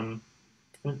 And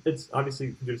it's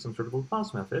obviously due to some sort of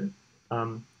Laplace method,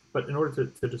 but in order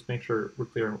to just make sure we're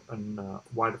clear on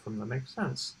why the formula makes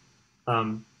sense.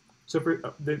 So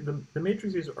for the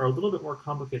matrices are a little bit more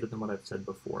complicated than what I've said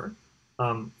before.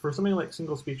 For something like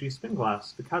single species spin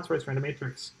glass, the Katz-Rice random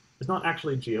matrix is not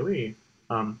actually GOE.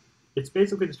 It's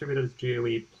basically distributed as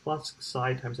GOE plus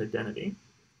psi times identity,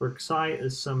 where psi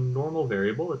is some normal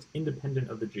variable that's independent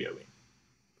of the GOE.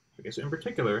 Okay, so in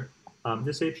particular,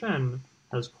 this HN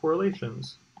has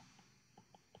correlations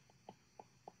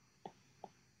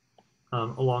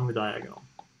along the diagonal,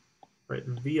 right?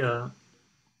 Via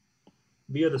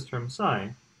this term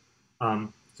psi,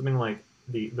 something like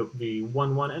the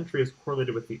 1,1 entry is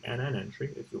correlated with the NN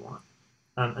entry, if you want.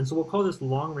 And so we'll call this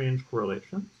long-range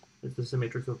correlations. This is a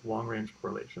matrix with long-range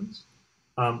correlations,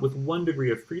 with 1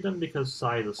 degree of freedom because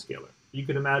psi is a scalar. You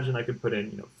could imagine I could put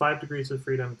in 5 degrees of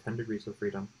freedom, 10 degrees of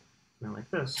freedom, something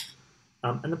like this.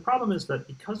 And the problem is that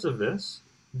because of this,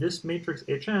 this matrix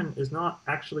HN is not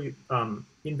actually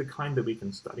in the kind that we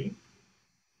can study.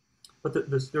 But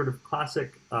the sort of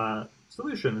classic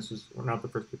solution, we're not the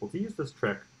first people to use this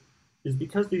trick, is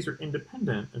because these are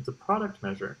independent, it's a product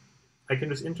measure, I can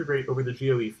just integrate over the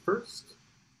GOE first,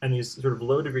 and these sort of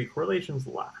low degree correlations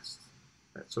last.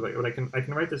 Right, so I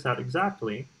can write this out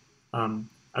exactly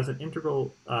as an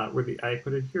integral where I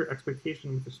put in here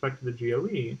expectation with respect to the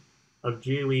GOE of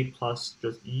GOE plus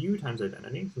just U times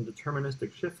identity, some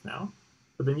deterministic shift now,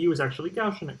 but then U is actually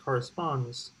Gaussian, it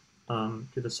corresponds to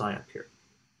the psi up here.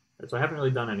 Right, so I haven't really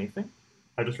done anything.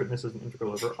 I've just written this as an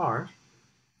integral over R.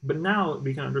 But now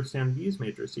we can understand these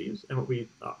matrices, and what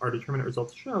our determinant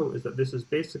results show is that this is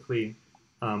basically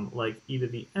like e to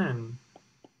the n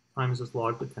times this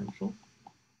log potential,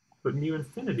 but mu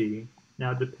infinity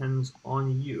now depends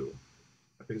on u,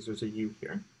 because there's a u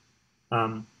here.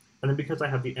 And then because I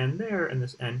have the n there and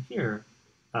this n here,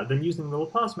 then using the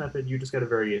Laplace method, you just get a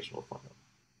variational formula.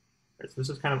 Right, so this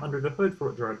is kind of under the hood for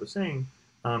what Girard was saying.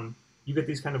 You get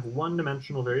these kind of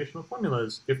one-dimensional variational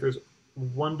formulas if there's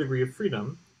 1 degree of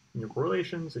freedom in your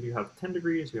correlations. If you have 10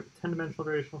 degrees, you have a 10-dimensional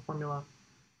variational formula.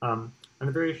 And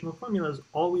the variational formulas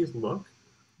always look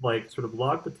like sort of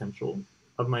log potential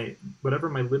of whatever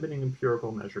my limiting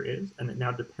empirical measure is, and it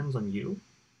now depends on u.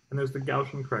 And there's the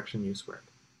Gaussian correction u squared.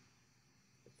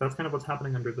 That's kind of what's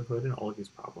happening under the hood in all of these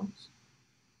problems.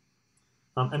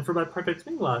 And for bipartite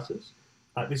spin glasses,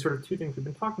 these sort of two things we've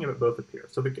been talking about both appear.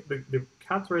 So the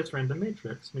Katz-Rice random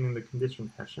matrix, meaning the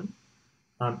condition Hessian,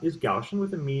 is Gaussian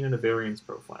with a mean and a variance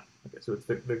profile. Okay, so it's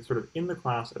the sort of in the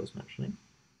class I was mentioning.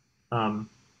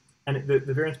 And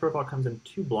the variance profile comes in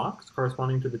 2 blocks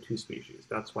corresponding to the 2 species.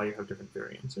 That's why you have different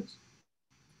variances.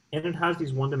 And it has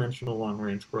these one-dimensional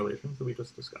long-range correlations that we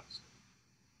just discussed.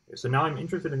 Okay, so now I'm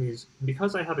interested in these,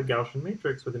 because I have a Gaussian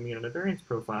matrix with a mean and a variance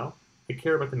profile, I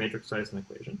care about the matrix size and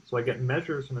equation. So I get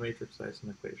measures from the matrix size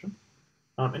and equation.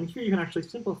 And here you can actually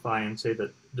simplify and say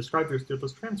that describe your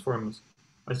Stieltjes transforms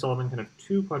by solving kind of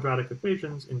 2 quadratic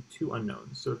equations in 2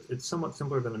 unknowns. So it's somewhat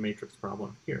simpler than a matrix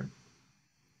problem here.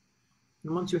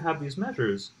 And once you have these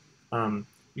measures,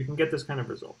 you can get this kind of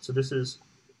result. So this is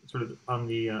sort of on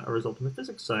the a result on the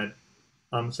physics side,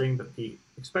 saying that the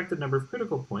expected number of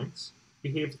critical points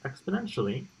behaves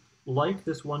exponentially like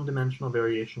this one-dimensional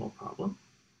variational problem,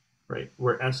 right?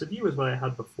 Where S of u is what I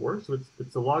had before, so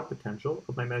it's the log potential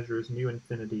of my measures mu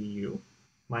infinity u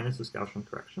minus this Gaussian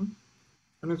correction.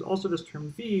 And there's also this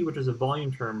term v, which is a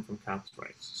volume term from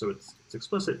Katz-Rice. So it's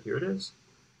explicit, here it is.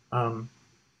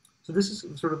 So this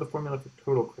is sort of the formula for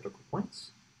total critical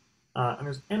points. And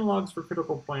there's analogs for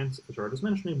critical points, as Girard was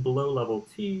mentioning, below level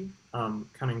t,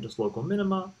 counting just local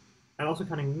minima, and also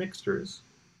counting mixtures.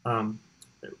 I've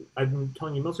been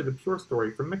telling you mostly the pure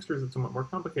story. For mixtures, it's somewhat more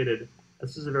complicated.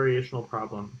 This is a variational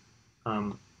problem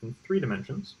in 3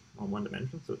 dimensions, well, 1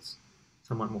 dimension, so it's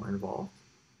somewhat more involved.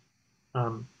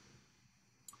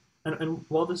 And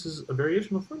while this is a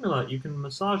variational formula, you can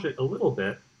massage it a little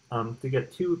bit to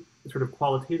get 2 sort of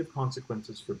qualitative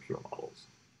consequences for pure models.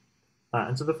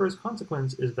 And so the first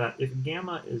consequence is that if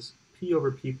gamma is p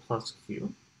over p plus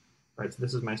q, right, so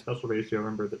this is my special ratio,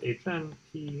 remember that hn,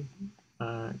 p,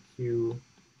 q,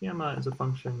 gamma is a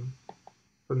function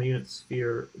from the unit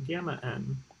sphere gamma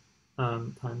n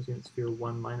times unit sphere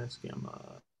 1 minus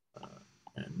gamma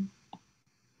n.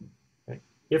 Okay.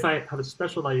 If I have a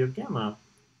special value of gamma,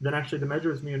 then actually the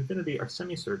measures mu infinity are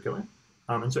semicircular,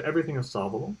 and so everything is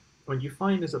solvable. What you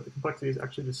find is that the complexity is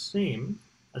actually the same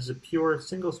as a pure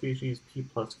single species p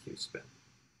plus q spin,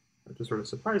 which is sort of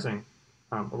surprising.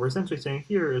 what we're essentially saying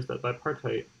here is that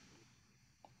bipartite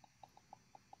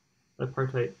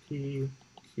P,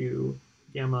 Q,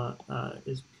 gamma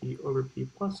is P over P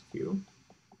plus Q,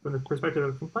 from the perspective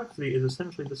of complexity, is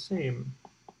essentially the same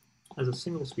as a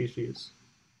single species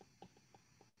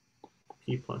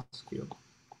P plus Q.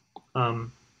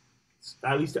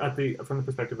 At least from the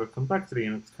perspective of complexity,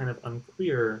 and it's kind of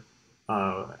unclear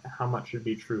how much should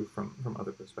be true from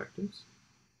other perspectives.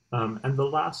 And the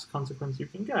last consequence you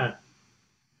can get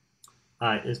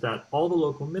is that all the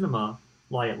local minima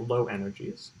lie at low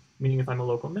energies, meaning if I'm a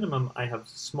local minimum, I have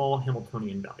small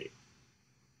Hamiltonian value.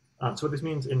 So what this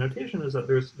means in notation is that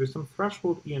there's some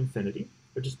threshold E infinity,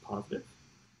 which is positive,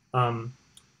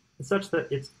 such that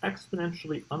it's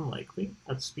exponentially unlikely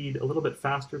at speed a little bit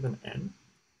faster than n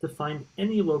to find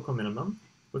any local minimum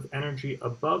with energy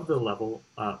above the level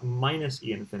minus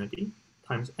E infinity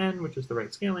times n, which is the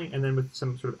right scaling, and then with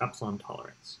some sort of epsilon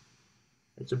tolerance.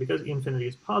 And so because E infinity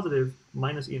is positive,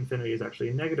 minus E infinity is actually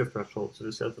a negative threshold, so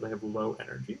this says that I have low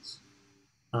energies.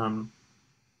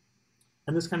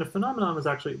 And this kind of phenomenon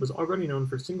was already known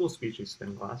for single species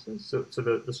spin glasses. So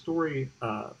the story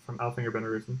from Alfinger,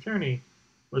 Benarus, and Czerny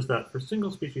was that for single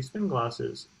species spin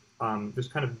glasses, there's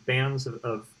kind of bands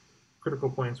of critical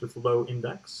points with low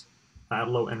index at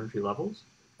low energy levels.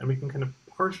 And we can kind of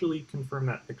partially confirm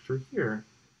that picture here,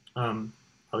 at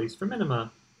least for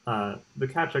minima. The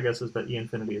catch, I guess, is that E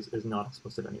infinity is not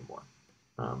explicit anymore.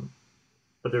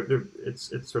 But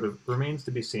it sort of remains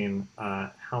to be seen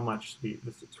how much the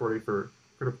story for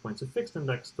critical points of fixed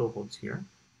index still holds here.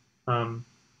 And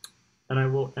I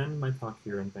will end my talk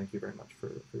here, and thank you very much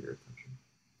for your attention.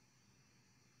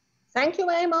 Thank you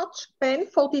very much, Ben,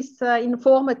 for this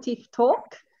informative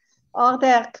talk. Are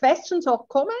there questions or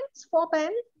comments for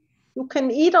Ben? You can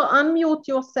either unmute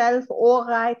yourself or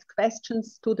write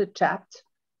questions to the chat.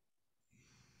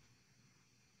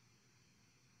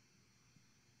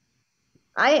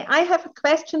 I have a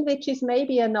question which is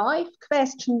maybe a naive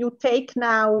question. You take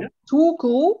now two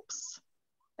groups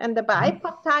and the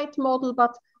bipartite model,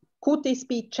 but could this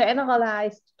be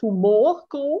generalized to more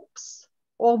groups,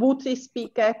 or would this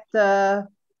get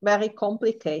very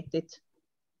complicated?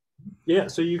 Yeah,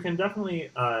 so you can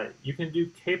definitely, you can do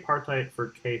k-partite for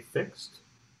k-fixed,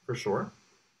 for sure.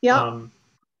 Yeah. In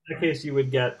that case, you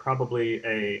would get probably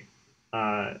a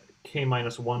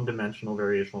k-1 dimensional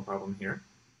variational problem here.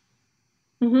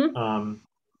 Mm-hmm.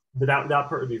 But that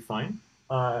part would be fine.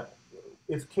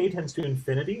 If k tends to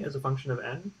infinity as a function of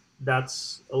n,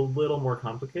 that's a little more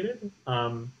complicated.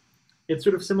 It's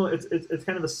sort of similar. It's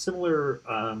kind of a similar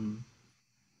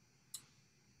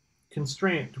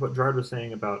constraint to what Gerard was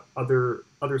saying about other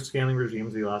scaling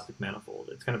regimes of the elastic manifold.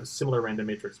 It's kind of a similar random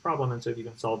matrix problem, and so if you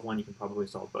can solve one, you can probably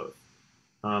solve both.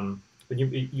 But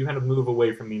you kind of move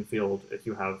away from mean field if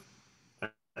you have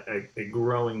a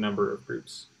growing number of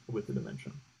groups with the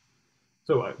dimension.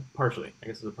 So partially, I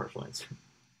guess, is a partial answer.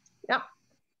 Yeah,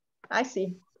 I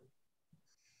see.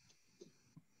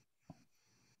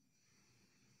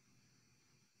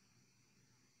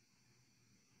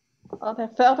 Are there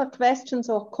further questions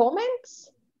or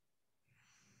comments?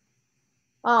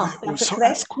 There's a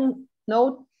question.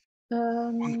 No.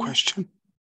 One question.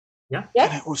 Yeah.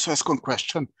 Can I also ask one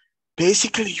question?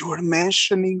 Basically, you were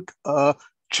mentioning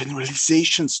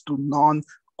generalizations to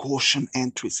non-Gaussian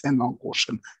entries and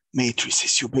non-Gaussian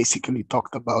matrices. You basically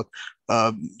talked about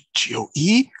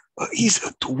GOE.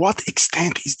 To what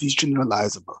extent is this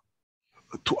generalizable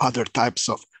to other types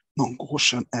of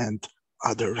non-Gaussian and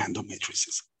other random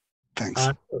matrices? Thanks.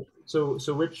 So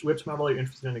which model are you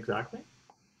interested in exactly?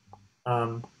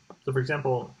 So for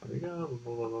example, there we go,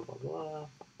 blah, blah, blah, blah,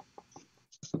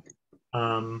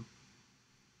 blah.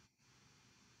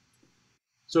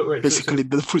 So right, basically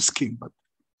the full scheme, but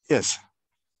yes.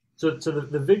 So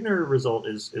the Wigner result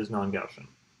is non-Gaussian.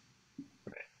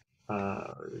 Okay.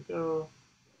 There we go.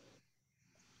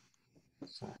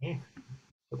 Sorry.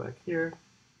 Go back here.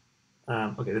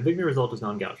 Okay, the Wigner result is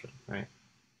non-Gaussian, right?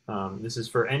 This is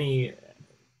for any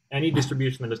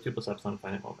distribution that has 2 plus epsilon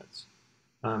finite moments.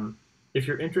 If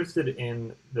you're interested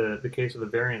in the case of the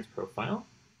variance profile,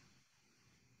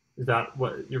 is that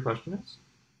what your question is?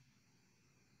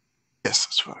 Yes,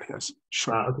 that's right. Yes,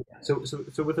 sure. Okay.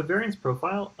 So with the variance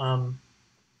profile,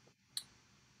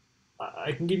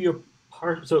 I can give you a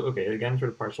partial. So okay, again,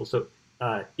 sort of partial. So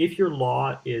if your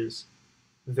law is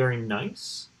very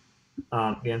nice,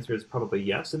 the answer is probably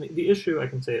yes. And the issue, I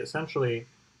can say essentially,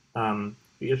 the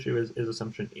issue is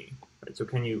assumption E. Right. So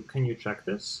can you check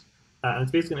this? And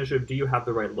it's basically an issue of, do you have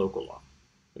the right local law?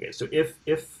 Okay. So if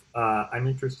I'm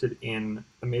interested in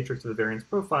a matrix of the variance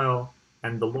profile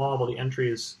and the law of all the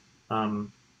entries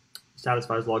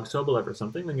satisfies log Sobolev or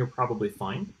something, then you're probably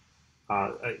fine.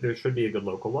 There should be a good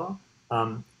local law.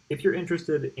 If you're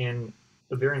interested in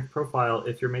a variance profile,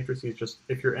 if your entries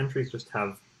just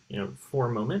have 4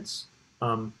 moments,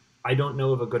 I don't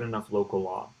know of a good enough local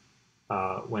law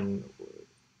when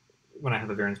I have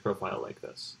a variance profile like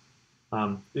this.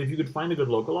 If you could find a good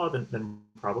local law, then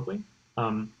probably.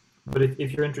 But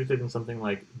if you're interested in something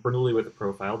like Bernoulli with a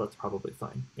profile, that's probably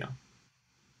fine. Yeah.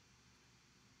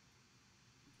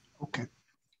 Okay.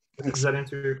 Does that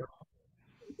answer your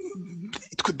question?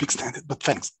 It could be extended, but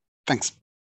thanks. Thanks.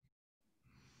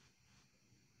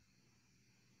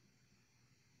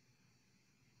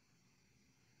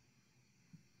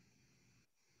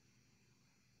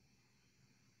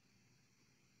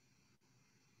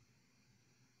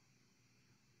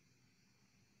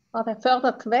 Are there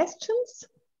further questions?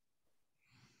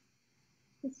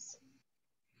 This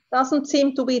doesn't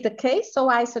seem to be the case, so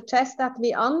I suggest that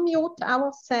we unmute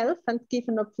ourselves and give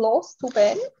an applause to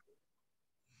Ben.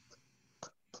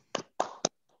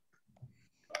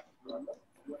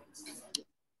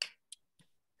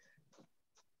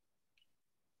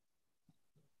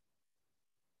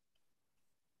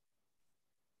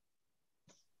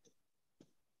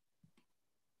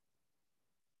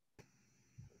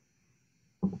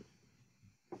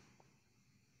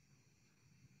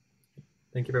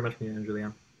 Thank you very much, Mia and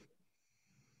Julianne.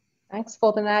 Thanks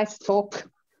for the nice talk.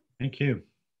 Thank you.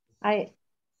 I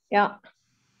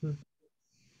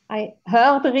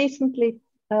heard recently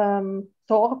Torben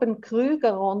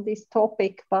Krüger on this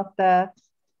topic, but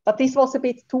this was a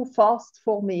bit too fast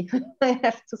for me, I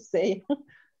have to say.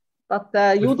 But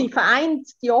you defined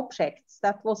the objects.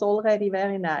 That was already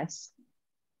very nice.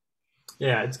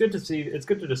 Yeah, it's good to see. It's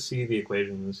good to just see the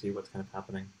equation and see what's kind of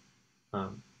happening.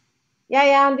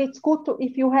 Yeah, and it's good to,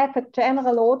 if you have a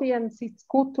general audience, it's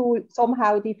good to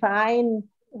somehow define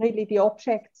really the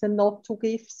objects and not to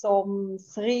give some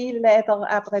 3-letter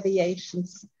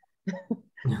abbreviations.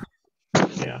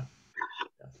 Yeah.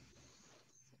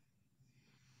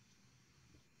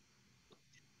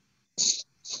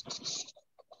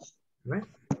 Right.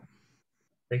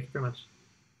 Thank you very much.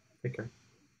 Take care.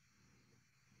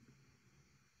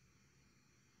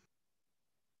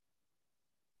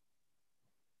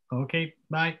 Okay,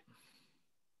 bye.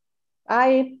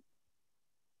 Bye.